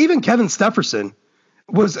 Like even Kevin Stepherson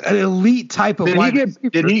was an elite type of. Did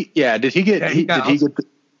he get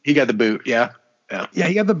the boot? Yeah. Yeah,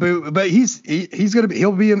 he got the boot, but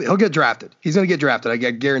he'll get drafted. He's going to get drafted. I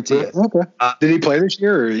guarantee it. Okay. Did he play this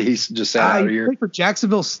year, or he's just out of the year? He played for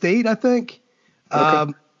Jacksonville State, I think.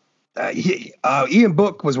 Okay. Ian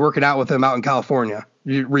Book was working out with him out in California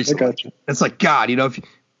recently. It's like, God, if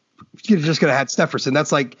you're just going to have Stepherson,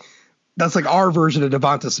 that's like our version of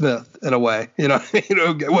Devonta Smith in a way. What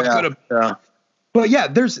could have? Yeah. But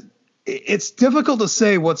yeah, it's difficult to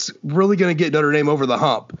say what's really going to get Notre Dame over the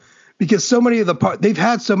hump. Because so many of they've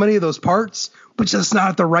had so many of those parts, but just not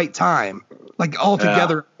at the right time, like all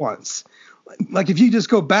together at once. Like if you just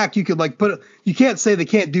go back, you could you can't say they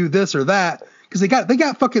can't do this or that, because they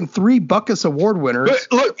got fucking 3 Butkus Award winners.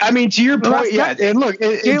 But look, I mean, to your point,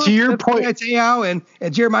 to your point, and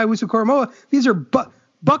Jeremiah Wusu-Koramoah, these are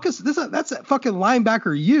Butkus. That's a fucking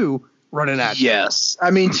linebacker running at you. Yes, I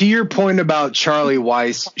mean, to your point about Charlie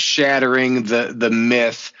Weiss shattering the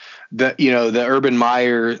myth. The Urban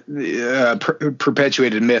Meyer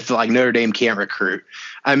perpetuated myth like Notre Dame can't recruit.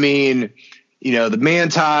 I mean, the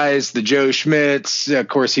Mantis, the Joe Schmitz, of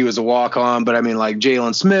course he was a walk-on, but I mean like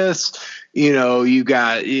Jalen Smiths, you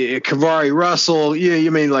got Kavari Russell,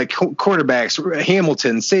 like quarterbacks,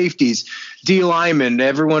 Hamilton, safeties, D linemen,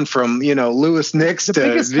 everyone from Lewis Nix to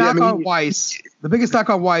biggest knock on Weiss. The biggest knock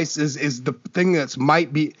on Weiss is the thing it's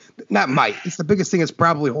the biggest thing that's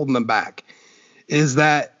probably holding them back is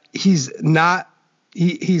that he's not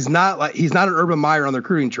an Urban Meyer on the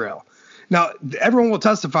recruiting trail. Now, everyone will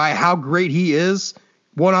testify how great he is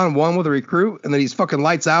one-on-one with a recruit and that he's fucking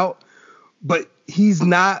lights out, but he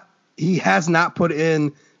has not put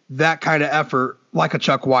in that kind of effort like a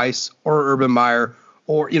Chuck Weiss or Urban Meyer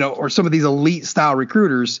or some of these elite style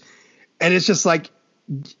recruiters. And it's just like,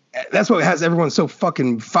 that's what has everyone so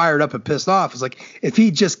fucking fired up and pissed off. It's like, if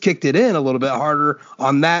he just kicked it in a little bit harder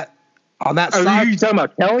on that side. Are you talking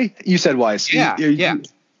about Kelly? You said Weiss. Yeah. Yeah,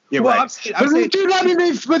 well, right.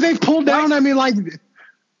 They've pulled down. Weiss,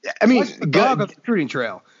 the dog of the recruiting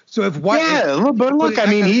trail. So if Weiss, but look,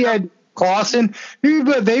 he had Clausen,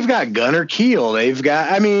 but they've got Gunnar Kiel. They've got,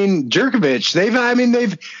 Jerkovich.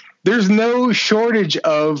 There's no shortage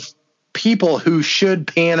of people who should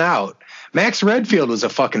pan out. Max Redfield was a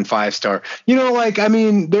fucking 5-star.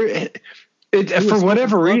 For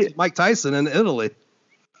whatever reason, Mike Tyson in Italy.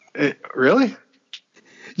 Really?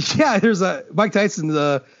 Yeah, there's a Mike Tyson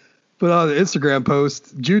put on an Instagram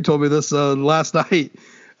post. Jude told me this last night,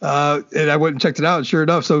 and I went and checked it out. And sure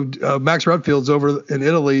enough, so Max Redfield's over in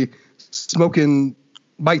Italy smoking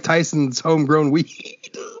Mike Tyson's homegrown weed.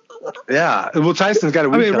 Yeah, well, Tyson's got a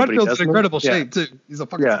weed company. Redfield's in incredible shape too. He's a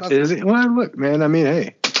fucking Is he? Well, look, man.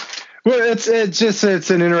 Hey. Well, it's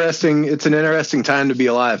an interesting time to be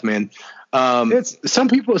alive, man. Some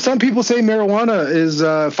people say marijuana is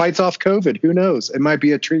fights off COVID. Who knows? It might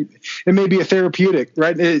be a treatment. It may be a therapeutic,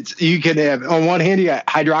 right? You can have, on one hand you got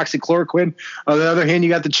hydroxychloroquine, on the other hand you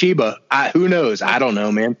got the Chiba. Who knows? I don't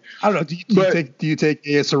know, man. I don't know. Do you take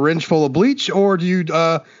a syringe full of bleach, or do you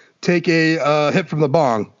take a hit from the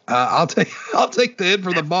bong? I'll take the hit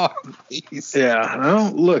from the bong, please. Yeah.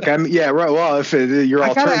 Well, look, right. Well, if your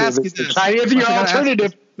alternative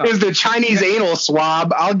is the Chinese anal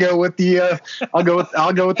swab, I'll go with the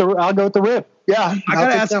rip. Yeah. I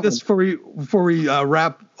gotta ask you this before we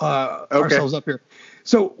wrap ourselves up here.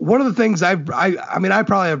 So one of the things I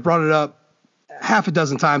probably have brought it up half a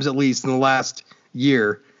dozen times at least in the last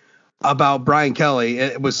year about Brian Kelly.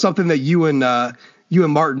 It was something that you and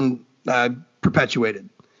Martin perpetuated.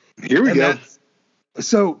 Here we go.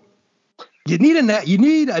 So you need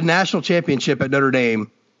a national championship at Notre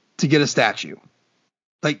Dame to get a statue.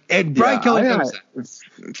 And Brian Kelly knows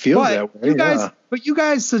that. Feels that way. You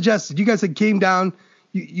guys suggested. You guys had came down.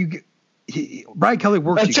 You Brian Kelly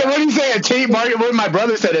works. What do you say? What my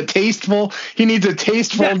brother said, he needs a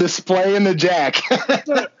tasteful display in the jack.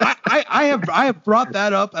 I have brought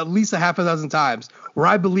that up at least a half a dozen times where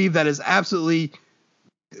I believe that is absolutely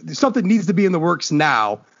something needs to be in the works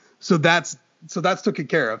now. So that's taken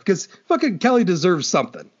care of, because fucking Kelly deserves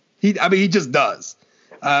something. He just does.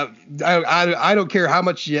 I don't care how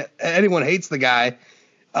much anyone hates the guy.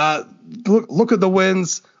 Look at the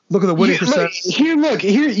wins. Look at the winning percentage.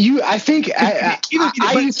 I think I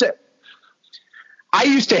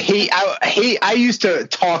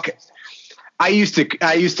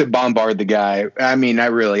used to bombard the guy. I mean,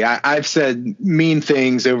 I've said mean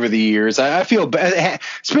things over the years. I feel bad,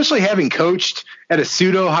 especially having coached at a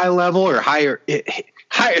pseudo high level or higher,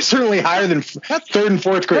 certainly higher than third and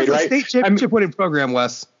fourth grade, right? State championship winning program,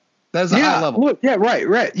 Wes. That's a high level. Look,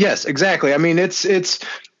 right. Yes, exactly. I mean,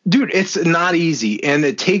 dude, it's not easy, and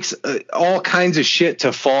it takes all kinds of shit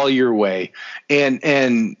to fall your way.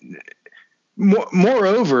 And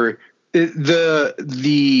moreover,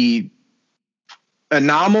 the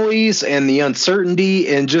anomalies and the uncertainty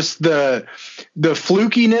and just the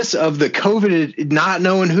flukiness of the COVID, not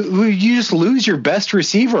knowing who you just lose your best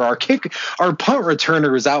receiver. Our punt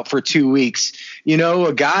returner was out for 2 weeks. You know,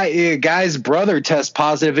 a guy's brother tests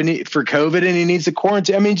positive for COVID and he needs to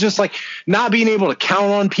quarantine. I mean, just like not being able to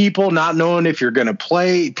count on people, not knowing if you're going to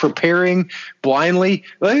play, preparing blindly.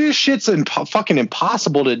 Like, this shit's fucking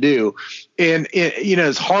impossible to do. And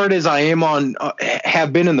as hard as I am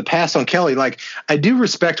have been in the past on Kelly, like, I do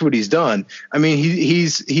respect what he's done. I mean,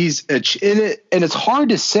 he's in it, and it's hard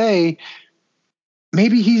to say.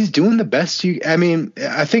 Maybe he's doing the best.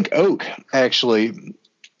 I think Oak actually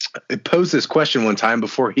posed this question one time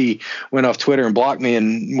before he went off Twitter and blocked me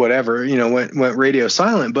and whatever, went radio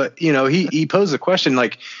silent. But he posed a question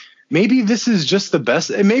like, maybe this is just the best.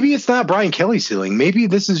 Maybe it's not Brian Kelly's ceiling. Maybe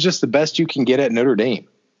this is just the best you can get at Notre Dame.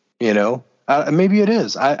 Maybe it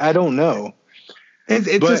is. I don't know. It's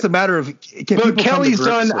just a matter of. But Kelly's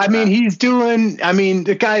done. I mean, he's doing. I mean,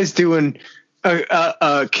 the guy's doing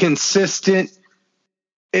a consistent.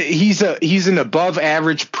 He's an above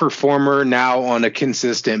average performer now on a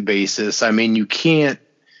consistent basis. I mean, you can't.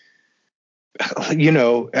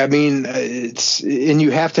 It's, and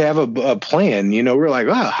you have to have a plan. We're like,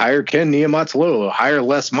 hire Ken Niumatalolo, hire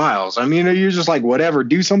Les Miles. I mean, you're just like, whatever,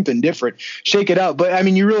 do something different, shake it up. But I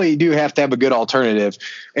mean, you really do have to have a good alternative,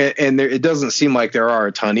 and it doesn't seem like there are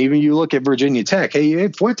a ton. Even you look at Virginia Tech. Hey,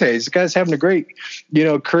 Fuentes, this guy's having a great,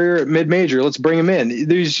 career at mid-major. Let's bring him in.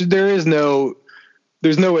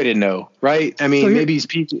 There's no way to know, right? I mean, maybe he's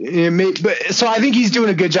so I think he's doing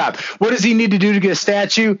a good job. What does he need to do to get a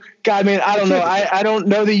statue? God, man, I don't know. I don't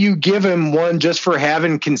know that you give him one just for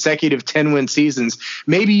having consecutive 10-win seasons.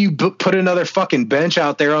 Maybe you put another fucking bench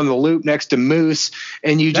out there on the loop next to Moose,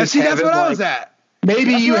 and you just have that's what I was at.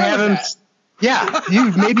 Maybe you have him. Yeah,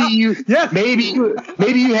 maybe you have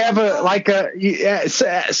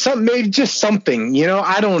just something.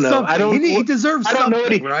 I don't know. He deserves. I don't know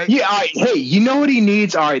what right? Yeah. Hey, you know what he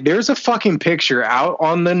needs? All right, there's a fucking picture out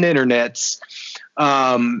on the internets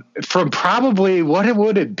from probably what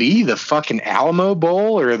would it be? The fucking Alamo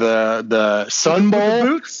Bowl or the Sun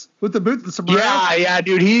Bowl? With the boots, the sombrero. Yeah,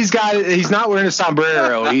 dude. He's not wearing a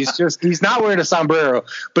sombrero. he's not wearing a sombrero,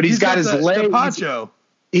 but he's got his leg. The poncho.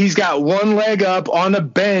 He's got one leg up on the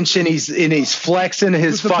bench, and he's flexing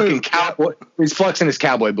his fucking cowboy. He's flexing his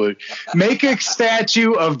cowboy boot. Make a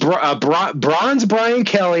statue of bronze Brian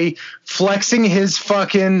Kelly flexing his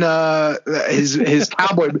fucking his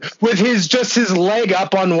cowboy with his leg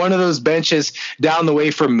up on one of those benches down the way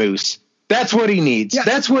from Moose. That's what he needs. Yeah.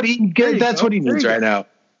 That's what he needs right now.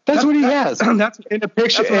 That's what he has. That's in a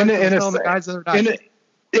picture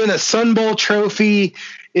in a Sun Bowl trophy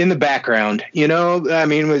in the background. I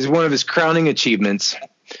mean, it was one of his crowning achievements.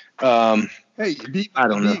 I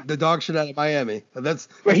don't know. The dog shit out of Miami. That's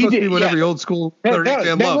supposed to be what every old school fan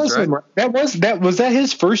loves, right? Was that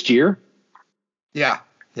his first year? Yeah.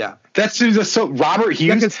 That's so Robert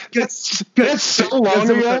Hughes. That's so long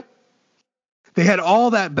ago. They had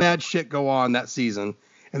all that bad shit go on that season.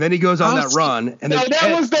 And then he goes on that run, and that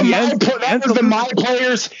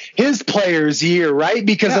was his players year, right?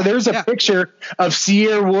 Because there's a picture of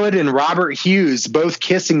Sierra Wood and Robert Hughes both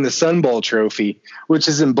kissing the Sun Bowl trophy, which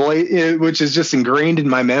is just ingrained in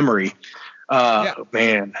my memory.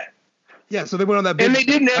 Man. Yeah, so they went on that. And they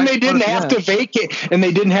didn't have to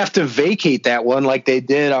vacate that one like they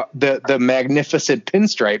did the magnificent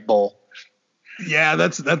Pinstripe Bowl. Yeah,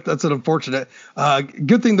 that's an unfortunate.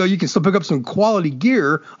 Good thing though, you can still pick up some quality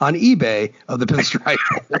gear on eBay of the pinstripe.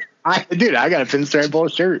 I got a pinstripe bowl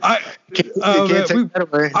shirt. I can't take that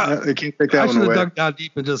away. I can't take that one away. I should have dug down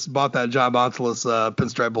deep and just bought that John Montelis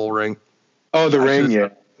pinstripe bowl ring. Oh, the ring, yeah.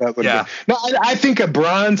 Yeah. No, I think a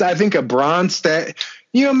bronze that,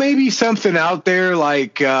 maybe something out there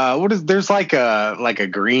like there's like a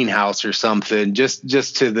greenhouse or something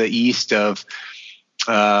just to the east of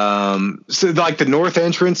so like the north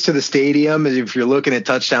entrance to the stadium, if you're looking at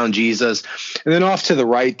Touchdown Jesus, and then off to the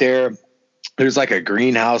right there's like a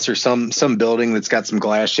greenhouse or some building that's got some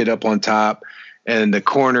glass shit up on top. And the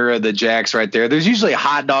corner of the Jacks right there, there's usually a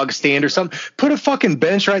hot dog stand or something. Put a fucking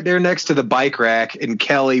bench right there next to the bike rack, and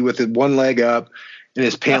Kelly with his one leg up and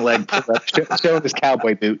his pant leg pulled up, showing his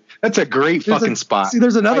cowboy boot. That's a great fucking spot. See,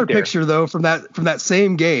 there's another picture though from that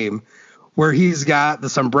same game where he's got the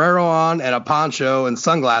sombrero on and a poncho and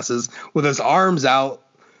sunglasses with his arms out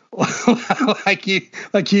like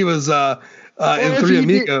he was in Three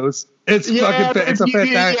Amigos. It's a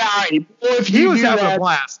fantastic. He was having a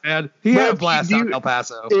blast, man. He had a blast out in El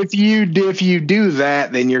Paso. If you do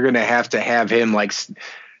that, then you're gonna have to have him like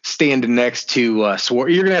standing next to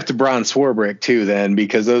You're gonna have to Bron Swarbrick too, then,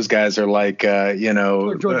 because those guys are like Yeah,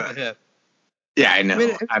 I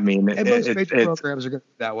know. I mean, most major programs are going to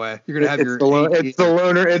be that way. You're going to have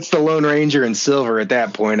it's the Lone Ranger in silver at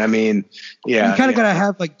that point. I mean, yeah. You kind of got to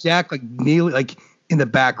have like Jack like kneeling like in the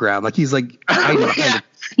background, like he's like.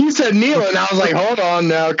 You said kneeling, and I was like, hold on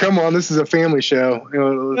now, come on, this is a family show.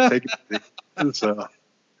 Let's take it easy. So, all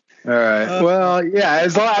right. Well, yeah.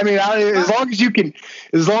 As long as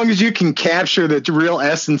you can capture the real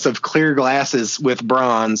essence of clear glasses with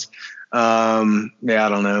bronze. I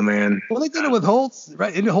don't know, man. Well, they did it with Holtz,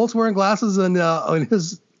 right? Isn't Holtz wearing glasses and on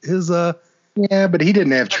his Yeah, but he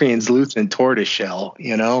didn't have translucent tortoise shell,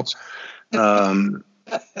 I don't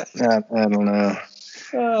know.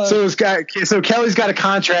 So Kelly's got a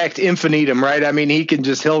contract infinitum, right? I mean,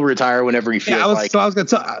 he'll retire whenever he feels like. So I was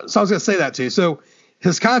gonna say that too. So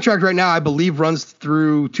his contract right now, I believe, runs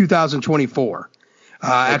through 2024.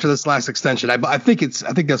 After this last extension, I think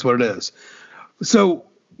that's what it is. So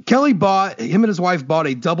Kelly him and his wife bought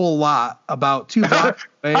a double lot about 2 blocks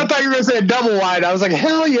away. I thought you were going to say a double wide. I was like,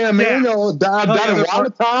 hell yeah, man. Down in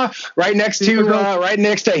Waratah, right next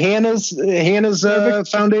to Hannah's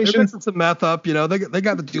foundation. They're mixing some meth up, they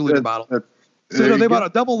got the 2-liter bottle. So they bought a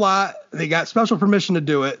double lot. They got special permission to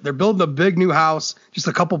do it. They're building a big new house just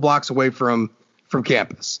a couple blocks away from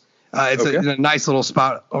campus. It's a nice little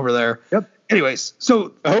spot over there. Yep. Anyways,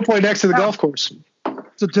 so hopefully next to the golf course.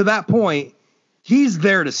 So to that point, he's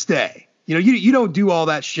there to stay. You don't do all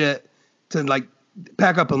that shit to like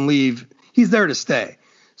pack up and leave. He's there to stay.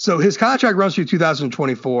 So his contract runs through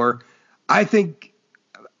 2024. I think,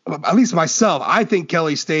 at least myself, I think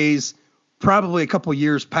Kelly stays probably a couple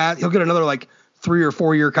years past. He'll get another like 3 or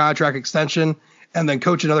 4 year contract extension and then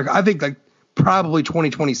coach another. I think like probably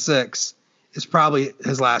 2026 is probably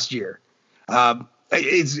his last year.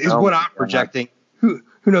 Is what I'm projecting. Who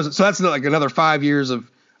knows? So that's like another 5 years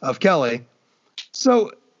of Kelly.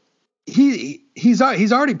 So he's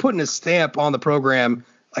already putting his stamp on the program,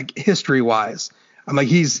 like history wise. I'm like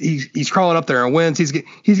he's crawling up there and wins. He's going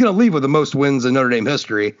to leave with the most wins in Notre Dame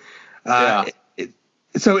history. There's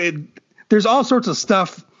all sorts of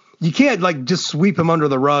stuff. You can't like just sweep him under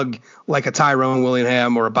the rug like a Tyrone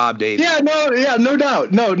Willingham or a Bob Davis. No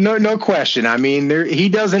doubt, no question. I mean, he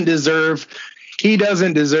doesn't deserve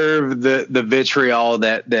the vitriol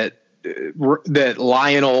that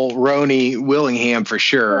Lionel Roney Willingham for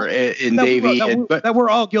sure, and Davey, that we're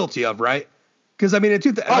all guilty of, right? Because I mean,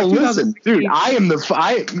 listen, dude, cousin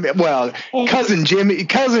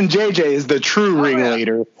JJ is the true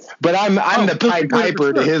ringleader, but I'm the Pied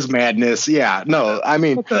Piper to his madness. Yeah, no, I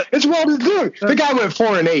mean, it's well deserved. The guy went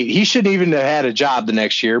 4-8. He shouldn't even have had a job the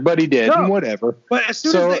next year, but he did, and whatever. But as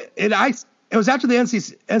soon as it was after the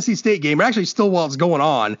NC State game, or actually still while it's going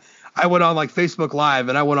on, I went on like Facebook Live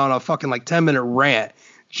and I went on a fucking like 10-minute rant,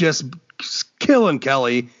 just killing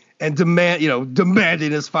Kelly and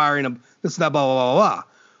demanding his firing him. This and that, blah, blah, blah, blah.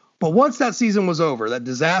 But once that season was over, that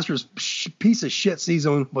disastrous piece of shit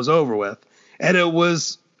season was over with, and it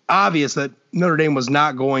was obvious that Notre Dame was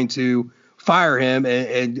not going to fire him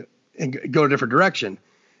and go a different direction,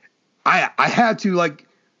 I had to like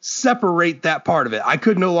separate that part of it. I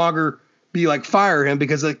could no longer be like fire him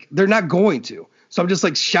because like they're not going to. So I'm just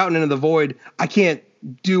like shouting into the void. I can't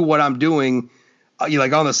do what I'm doing,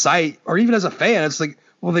 like on the site or even as a fan. It's like,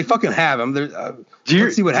 well, they fucking have him.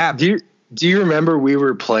 Let's see what happens. Do you remember we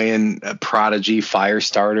were playing a Prodigy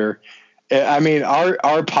Firestarter, I mean,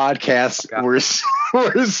 our podcasts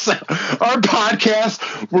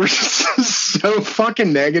were so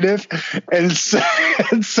fucking negative and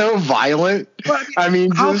so violent. But, I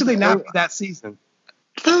mean, how could they not be that season?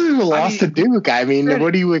 They lost to Duke. I mean,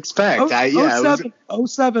 what do you expect?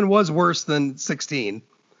 07 was worse than 16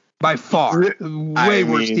 by far. Way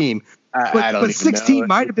worse team. But 16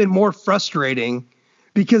 might have been more frustrating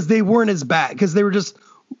because they weren't as bad. Because they were just,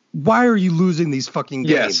 why are you losing these fucking games?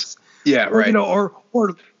 Yes. Yeah, right. Or, you know,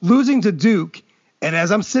 or losing to Duke. And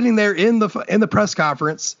as I'm sitting there in the press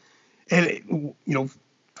conference, and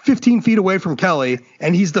 15 feet away from Kelly,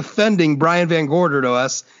 and he's defending Brian Van Gorder to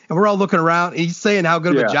us, and we're all looking around. He's saying how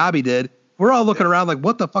good of a job he did. We're all looking around like,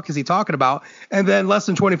 what the fuck is he talking about? And then less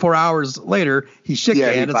than 24 hours later, he shook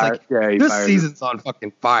hand. It's like, this season's on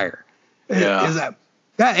fucking fire. Yeah. Is that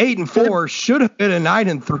 8-4 should have been a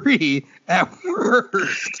 9-3 at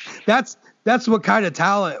worst. That's what kind of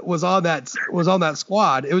talent was on that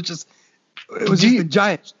squad. It was just a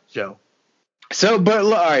giant show. So, but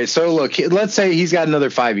all right. So look, let's say he's got another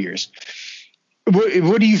 5 years.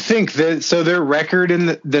 What do you think that? So their record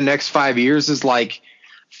in the next 5 years is like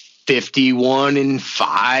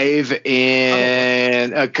 51-5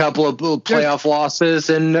 and a couple of playoff losses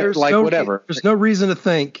and like whatever. There's no reason to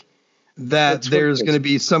think that there's going to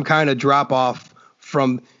be some kind of drop off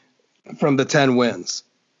from the 10 wins.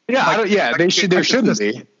 Yeah, there shouldn't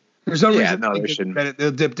be. There's no reason that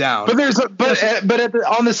it'll dip down. But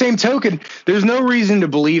on the same token, there's no reason to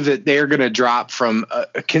believe that they're going to drop from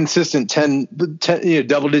a consistent 10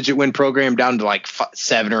 double-digit win program down to like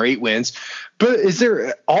 7 or 8 wins. But is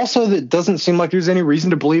there also that doesn't seem like there's any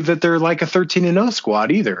reason to believe that they're like a 13-0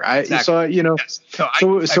 squad either. Exactly.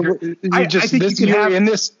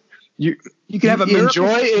 You can have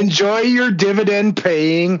enjoy your dividend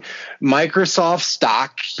paying Microsoft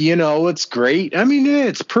stock. It's great. I mean,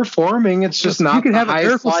 it's performing. It's just not the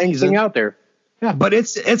highest flying thing out there. Yeah, but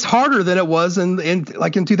it's harder than it was in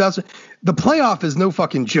 2000. The playoff is no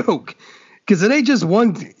fucking joke because it ain't just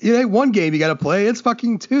one. It ain't one game you got to play. It's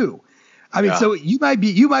fucking 2. I mean, so you might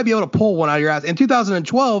be able to pull one out of your ass. In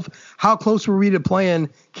 2012, how close were we to playing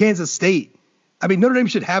Kansas State? I mean, Notre Dame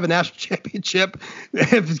should have a national championship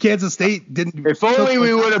if Kansas State didn't. If only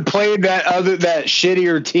we would have played that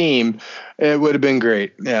shittier team, it would have been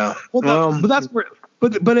great. Yeah. But that's where.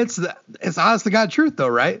 But it's honest to God truth though,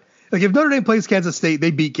 right? Like if Notre Dame plays Kansas State, they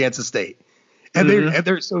beat Kansas State, and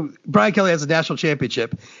they're so Brian Kelly has a national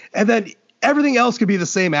championship, and then everything else could be the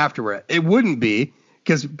same afterward. It wouldn't be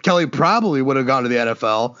because Kelly probably would have gone to the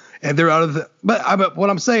NFL, and they're out of the. But what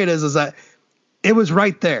I'm saying is that. It was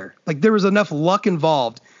right there. Like there was enough luck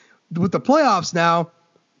involved with the playoffs. Now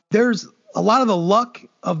there's a lot of the luck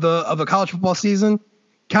of the college football season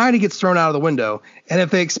kind of gets thrown out of the window. And if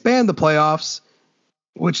they expand the playoffs,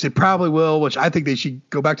 which they probably will, which I think they should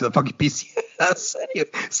go back to the fucking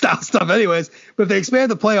BCS style stuff anyways. But if they expand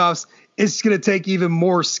the playoffs, it's going to take even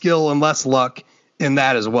more skill and less luck in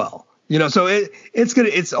that as well. So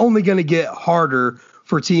it's only going to get harder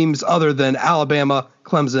for teams other than Alabama,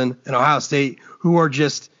 Clemson, and Ohio State, who are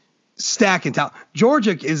just stacking talent.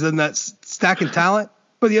 Georgia is in that stacking talent,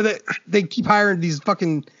 but they keep hiring these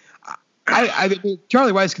fucking. I mean,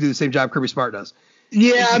 Charlie Weiss could do the same job Kirby Smart does.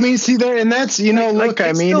 Yeah, I mean, see there, and that's look.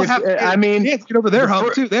 I mean, they have to get over their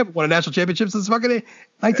hump too. They haven't won a national championship since fucking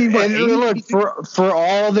 1980. Look, for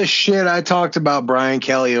all the shit I talked about Brian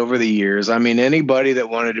Kelly over the years, I mean, anybody that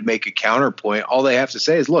wanted to make a counterpoint, all they have to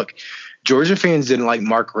say is, look. Georgia fans didn't like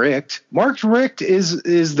Mark Richt. Mark Richt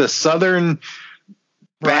is the Southern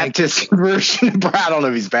Baptist version. I don't know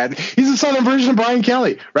if he's bad. He's the Southern version of Brian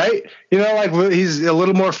Kelly, right? Like he's a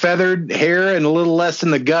little more feathered hair and a little less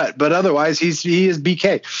in the gut, but otherwise he is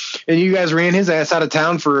BK. And you guys ran his ass out of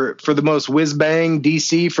town for the most whiz bang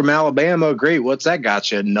DC from Alabama. Great, what's that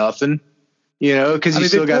got you? Nothing. Because you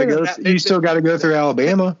still got to go through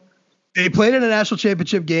Alabama. They played in a national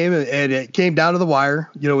championship game, and it came down to the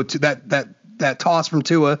wire, to that toss from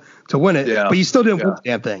Tua to win it. Yeah. But you still didn't win the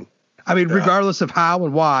damn thing. I mean, regardless of how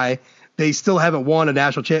and why, they still haven't won a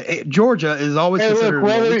national championship. Georgia is always considered.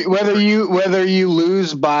 Look, whether you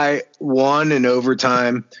lose by 1 in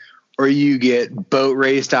overtime or you get boat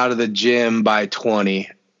raced out of the gym by 20,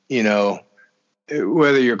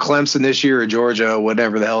 whether you're Clemson this year or Georgia,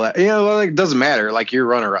 whatever the hell it doesn't matter. Like you're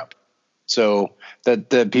runner up. So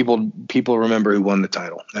that people remember who won the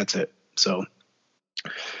title. That's it. So,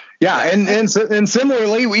 yeah, and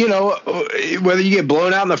similarly, whether you get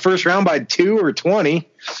blown out in the first round by 2 or 20,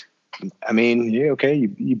 I mean, you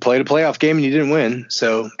played a playoff game and you didn't win.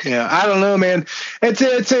 So, I don't know, man.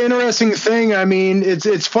 It's an interesting thing. I mean,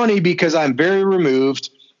 it's funny because I'm very removed.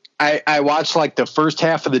 I watched like the first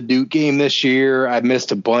half of the Duke game this year. I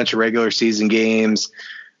missed a bunch of regular season games.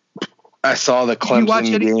 I saw the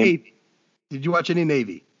Clemson game. Navy? Did you watch any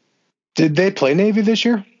Navy? Did they play Navy this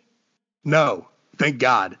year? No, thank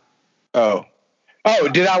God. Oh,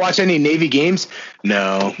 did I watch any Navy games?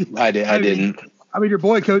 No, I didn't. I mean, your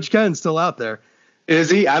boy Coach Ken's still out there.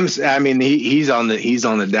 Is he? He's on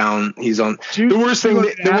the down. He's on the worst thing.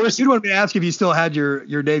 You'd want me to ask if you still had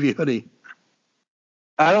your Navy hoodie.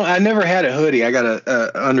 I never had a hoodie. I got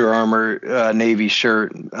a Under Armour Navy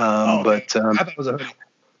shirt. I thought it was a hoodie.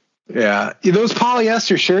 Yeah, those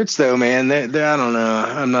polyester shirts though, man. They I don't know.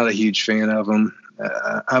 I'm not a huge fan of them.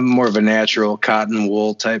 I'm more of a natural cotton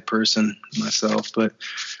wool type person myself, but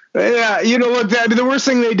yeah, you know what? The worst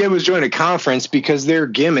thing they did was join a conference because their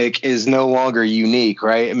gimmick is no longer unique,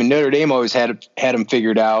 right? I mean, Notre Dame always had them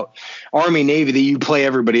figured out. Army, Navy, that you play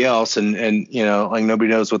everybody else, and you know, like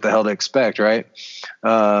nobody knows what the hell to expect, right?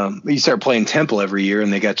 You start playing Temple every year,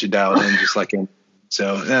 and they got you dialed in just like in.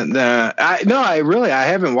 So, I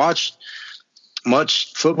haven't watched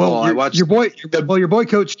much football. Well, I watched your boy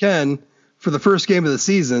Coach Ken for the first game of the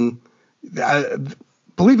season. I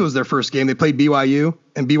believe it was their first game. They played BYU,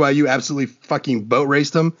 and BYU absolutely fucking boat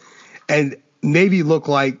raced them. And Navy looked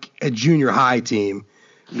like a junior high team.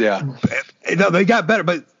 Yeah, no, they got better,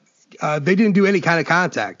 but they didn't do any kind of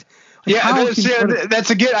contact. Like, that's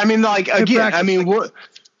a good. I mean, like again, I mean what.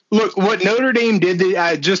 Look, what Notre Dame did,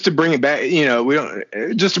 just to bring it back, you know,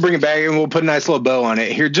 just to bring it back, and we'll put a nice little bow on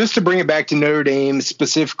it here, just to bring it back to Notre Dame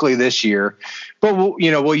specifically this year. But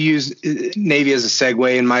we'll use Navy as a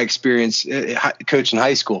segue in my experience coaching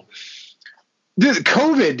high school.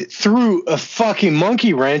 COVID threw a fucking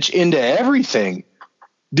monkey wrench into everything.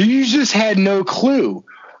 You just had no clue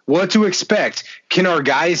what to expect. Can our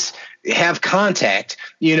guys have contact?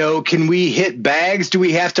 You know, can we hit bags? Do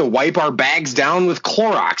we have to wipe our bags down with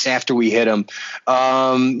Clorox after we hit them?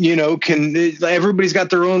 You know, everybody's got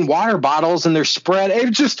their own water bottles and they're spread.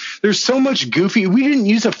 There's so much goofy. We didn't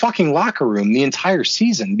use a fucking locker room the entire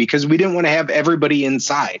season because we didn't want to have everybody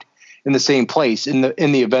inside in the same place. In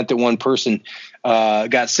the event that one person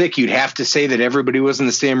got sick, you'd have to say that everybody was in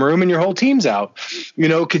the same room and your whole team's out. You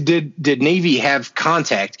know, did Navy have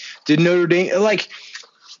contact? Did Notre Dame, like,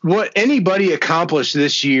 what anybody accomplished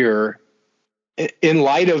this year in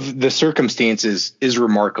light of the circumstances is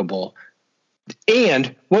remarkable.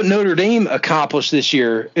 And what Notre Dame accomplished this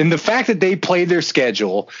year, and the fact that they played their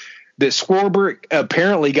schedule, that Swarbrick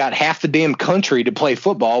apparently got half the damn country to play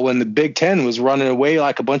football when the Big Ten was running away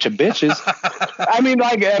like a bunch of bitches. I mean,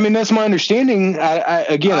 that's my understanding.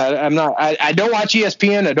 I don't watch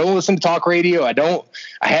ESPN. I don't listen to talk radio.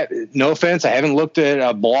 No offense, I haven't looked at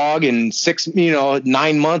a blog in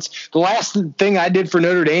 9 months. The last thing I did for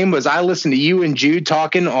Notre Dame was I listened to you and Jude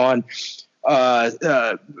talking on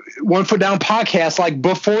One Foot Down podcast like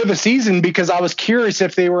before the season because I was curious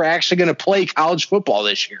if they were actually going to play college football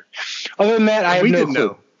this year. Other than that, I have no clue.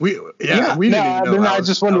 Know. We didn't know. I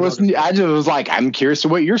just wanted to listen. I just was like, I'm curious to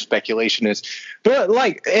what your speculation is. But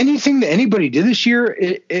like anything that anybody did this year,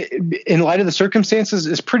 in light of the circumstances,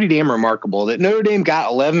 is pretty damn remarkable. That Notre Dame got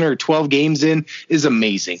 11 or 12 games in is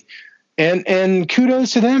amazing. And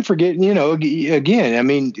kudos to them for getting, again, I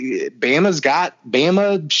mean, Bama's got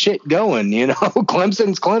Bama shit going,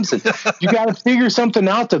 Clemson's Clemson. You got to figure something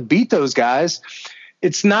out to beat those guys.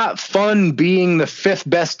 It's not fun being the fifth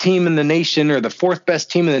best team in the nation or the fourth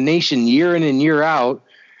best team in the nation year in and year out.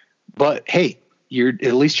 But hey,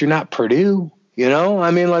 at least you're not Purdue. I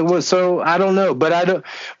mean, like what? So I don't know, but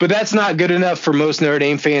that's not good enough for most Notre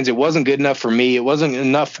Dame fans. It wasn't good enough for me. It wasn't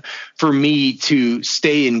enough for me to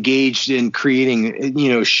stay engaged in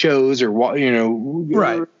creating, shows or,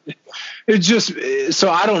 right. It's just, so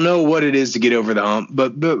I don't know what it is to get over the hump,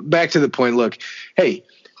 but back to the point. Look, hey,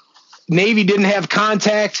 Navy didn't have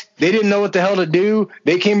contact. They didn't know what the hell to do.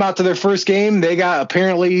 They came out to their first game. They got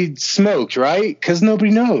apparently smoked, right? Because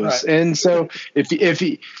nobody knows. Right. And so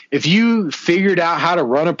if you figured out how to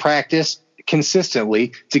run a practice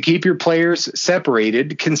consistently, to keep your players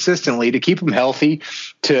separated consistently, to keep them healthy,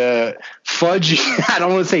 to fudge, I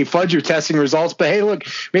don't want to say fudge your testing results, but hey, look,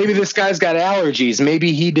 maybe this guy's got allergies.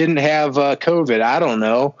 Maybe he didn't have COVID. I don't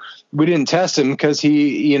know. We didn't test him because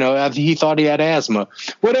he thought he had asthma.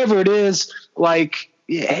 Whatever it is, like,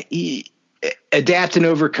 adapt and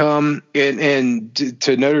overcome. And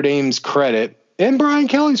to Notre Dame's credit and Brian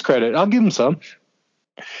Kelly's credit, I'll give him some.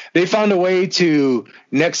 They found a way to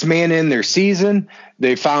next man in their season.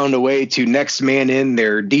 They found a way to next man in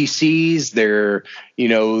their DCs, their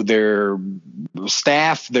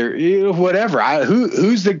staff, their whatever.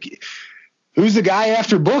 who's the guy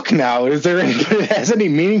after Book now? Is there has any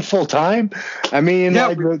meaningful time? I mean,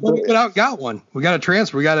 yeah, we went out and got one. We got a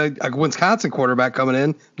transfer. We got a Wisconsin quarterback coming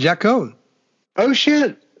in, Jack Cohn. Oh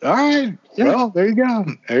shit! All right. Yeah. Well, there you go.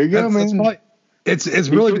 There you go, man. It's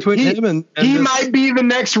really between him and he might be the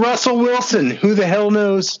next Russell Wilson. Who the hell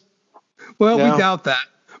knows? Well, we doubt that,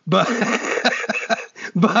 but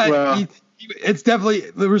it's definitely,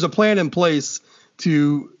 there was a plan in place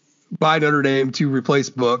to buy Notre Dame to replace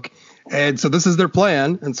Book, and so this is their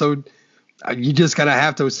plan, and so you just kind of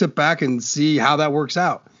have to sit back and see how that works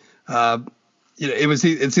out.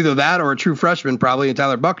 It's either that or a true freshman, probably, in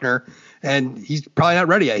Tyler Buckner, and he's probably not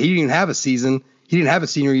ready yet. He didn't even have a season. He didn't have a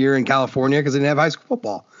senior year in California because he didn't have high school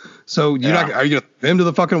football. So are you going to throw him to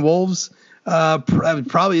the fucking Wolves?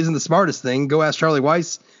 Probably isn't the smartest thing. Go ask Charlie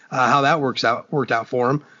Weiss how that worked out for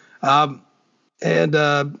him. So they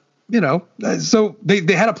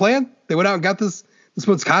had a plan. They went out and got this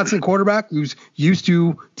Wisconsin quarterback who's used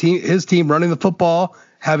to his team running the football,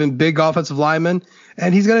 having big offensive linemen,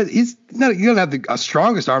 and he doesn't have the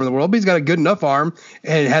strongest arm in the world, but he's got a good enough arm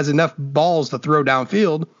and has enough balls to throw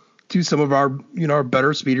downfield to some of our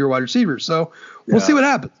better, speedier wide receivers. So we'll see what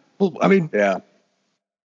happens. Well, I mean,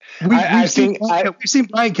 we've seen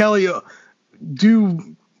Brian Kelly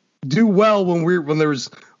do well when there was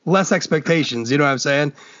less expectations. You know what I'm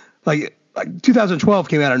saying? Like 2012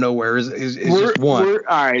 came out of nowhere. Is just one.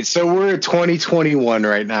 All right, so we're at 2021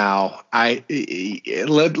 right now.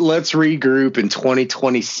 Let's regroup in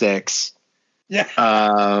 2026. Yeah.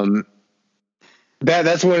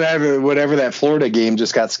 That's whatever that Florida game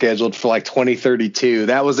just got scheduled for, like 2032.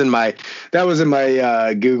 That was in my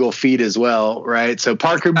Google feed as well, right? So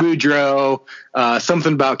Parker Boudreaux,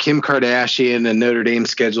 something about Kim Kardashian and Notre Dame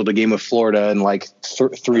scheduled a game with Florida in like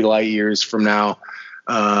 3 light years from now.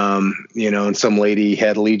 And some lady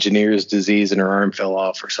had Legionnaire's disease and her arm fell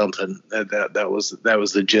off or something. That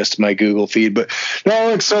was the gist of my Google feed. But no,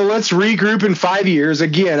 look, so let's regroup in 5 years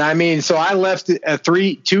again. I mean, so I left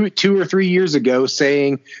 2 or 3 years ago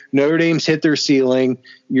saying Notre Dame's hit their ceiling.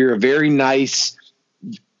 You're a very nice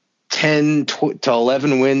 10 to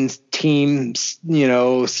 11 wins team,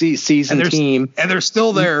 season team, and they're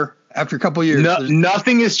still there. After a couple of years,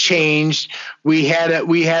 nothing has changed. We had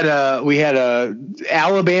a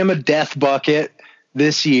Alabama death bucket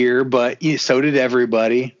this year, but so did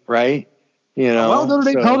everybody, right? Notre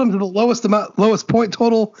Dame held them to the lowest point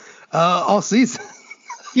total all season.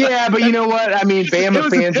 Yeah, but you know what? I mean, Bama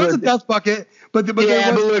fans. It was a death bucket, but look,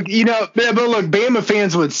 Bama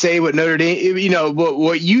fans would say what Notre Dame,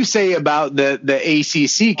 what you say about the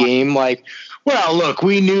ACC game, like. Well, look,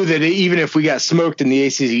 we knew that even if we got smoked in the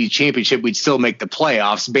ACC championship, we'd still make the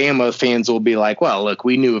playoffs. Bama fans will be like, well, look,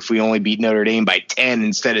 we knew if we only beat Notre Dame by 10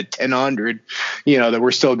 instead of 100, that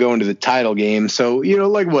we're still going to the title game. So,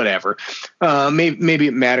 whatever. Maybe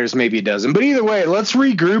it matters, maybe it doesn't. But either way, let's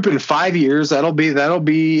regroup in 5 years. That'll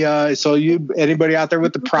be. So anybody out there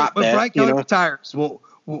with the prop bet, Brian Kelly retires,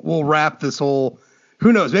 we'll wrap this whole.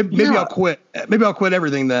 Who knows? Maybe I'll quit. Maybe I'll quit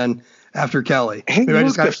everything then. After Kelly,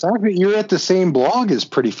 the fact that you're at the same blog is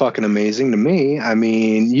pretty fucking amazing to me. I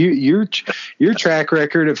mean, your track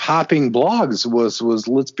record of hopping blogs was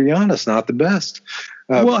let's be honest, not the best.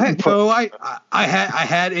 I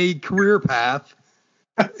had a career path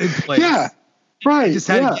in place. Yeah, right. I just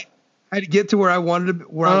had to get to where I wanted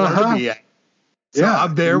to be at. So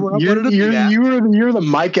I'm there where I wanted to be at. You're the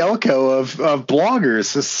Mike Elko of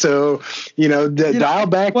bloggers. So dial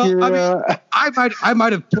back your. I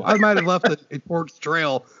might have left a torch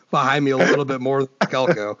trail behind me a little bit more than Mike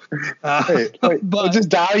Elko. But just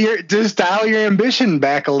dial your ambition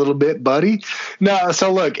back a little bit, buddy. No,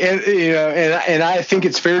 so look, and I think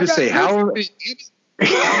it's fair to say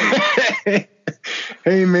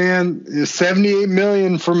hey man, $78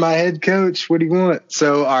 million for my head coach. What do you want?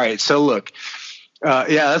 So all right, so look.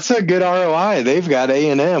 That's a good ROI. They've got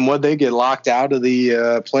A&M. What'd they get locked out of the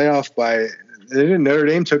playoff by? Notre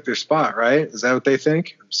Dame took their spot, right? Is that what they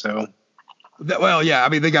think? So, I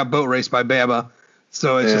mean, they got boat raced by Bama,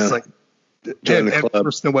 so it's just like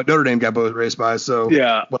worse than what Notre Dame got boat raced by. So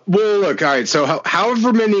yeah. Well, look, all right. So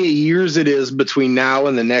however many years it is between now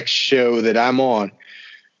and the next show that I'm on,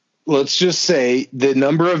 let's just say the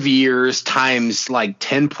number of years times like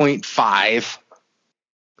 10.5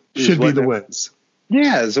 should be the wins.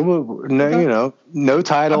 Yeah, so no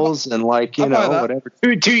titles and whatever.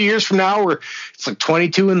 2 years from now, it's like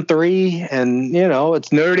 22-3, and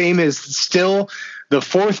it's Notre Dame is still the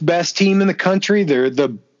 4th best team in the country. They're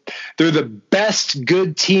the best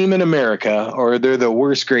good team in America, or they're the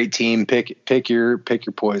worst great team. Pick your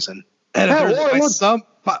poison. And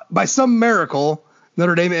by some miracle,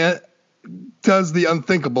 Notre Dame does the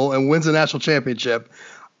unthinkable and wins a national championship,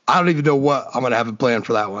 I don't even know what I'm going to have a plan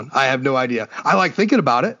for that one. I have no idea. I like thinking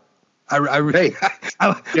about it. I like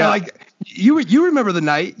you remember the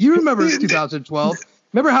night. You remember 2012.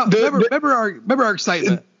 Remember our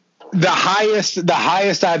excitement. The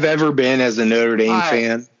highest I've ever been as a Notre Dame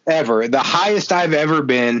fan ever. The highest I've ever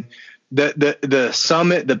been. The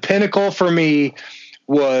summit, the pinnacle for me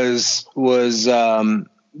was when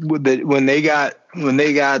they got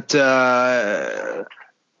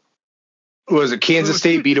was it Kansas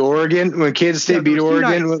State beat Oregon? When Kansas State beat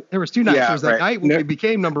Oregon, there was 2 nights. There was that night when they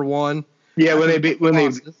became number 1. Yeah, when they became there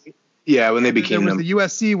was number. The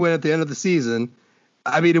USC win at the end of the season.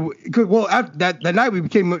 I mean, that night we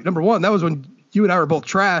became number 1. That was when you and I were both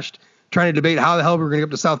trashed trying to debate how the hell we were going to go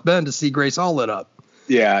up to South Bend to see Grace Hall lit up.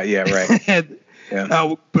 Yeah, right. And,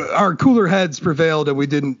 but our cooler heads prevailed, and we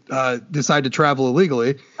didn't decide to travel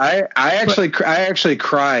illegally. I actually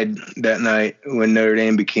cried that night when Notre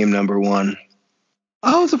Dame became number 1.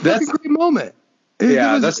 Oh, it was a fucking great moment.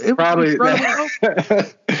 That's probably.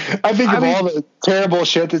 I think of all the terrible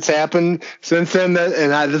shit that's happened since then,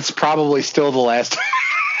 that's probably still the last.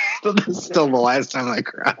 Still the last time I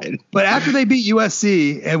cried. But after they beat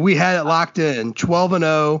USC and we had it locked in,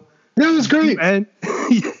 12-0. That was great, and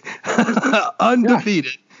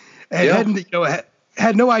undefeated, and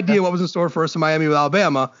had no idea what was in store for us in Miami with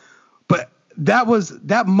Alabama. But that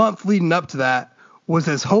month leading up to that was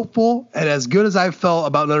as hopeful and as good as I felt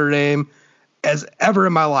about Notre Dame as ever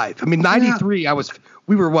in my life. I mean, 93,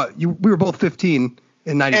 we were both 15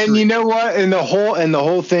 in 93. And you know what? And the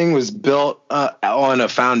whole thing was built on a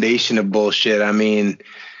foundation of bullshit. I mean,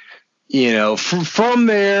 you know, from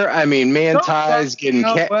there, I mean, Manti's getting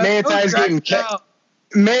catfished,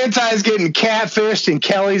 and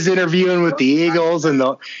Kelly's interviewing with the Eagles, and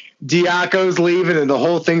the Diaco's leaving, and the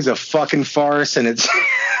whole thing's a fucking farce, and it's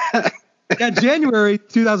January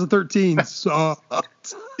 2013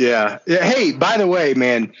 sucked. Yeah. Hey, by the way,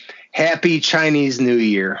 man, happy Chinese New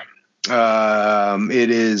Year.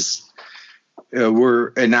 It is.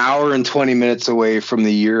 We're an hour and 20 minutes away from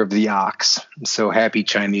the year of the ox. So happy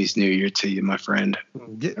Chinese New Year to you, my friend.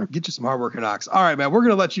 Get you some hardworking ox. All right, man. We're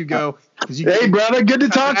going to let you go. Hey, brother. Good to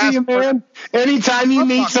talk to you, man. Anytime you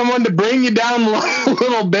need someone to bring you down a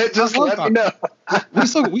little bit, just let me know.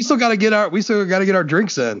 we still got to get our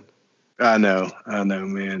drinks in. I know,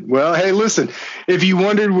 man. Well, hey, listen, if you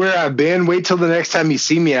wondered where I've been, wait till the next time you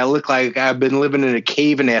see me. I look like I've been living in a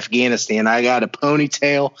cave in Afghanistan. I got a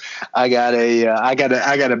ponytail. I got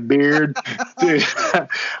a beard. Dude,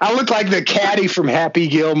 I look like the caddy from Happy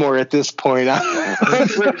Gilmore at this point. I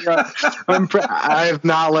have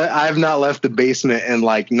not left the basement in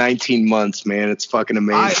like 19 months, man. It's fucking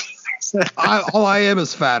amazing. All I am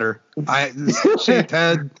is fatter. Shaved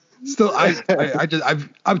head. Still, I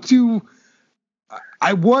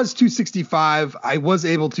was 265. I was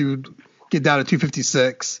able to get down to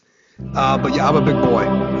 256. But yeah, I'm a big boy. All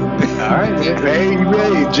right. Hey,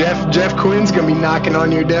 Jeff Quinn's going to be knocking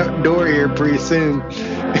on your door here pretty soon.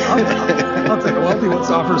 I'll take a wealthy. Wants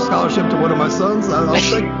to offer a scholarship to one of my sons. I'll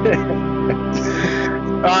take it.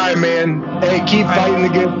 All right, man. Hey, keep fighting the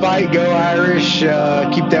good fight. Go Irish.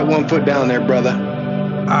 Keep that 1 foot down there, brother.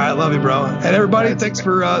 All right, love you, bro. And everybody, thanks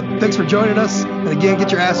for joining us. And again,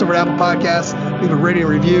 get your ass over to Apple Podcasts, leave a rating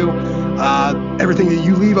and review. Everything that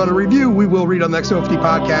you leave on a review, we will read on the next OFD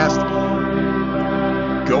podcast.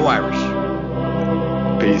 Go Irish.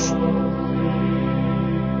 Peace.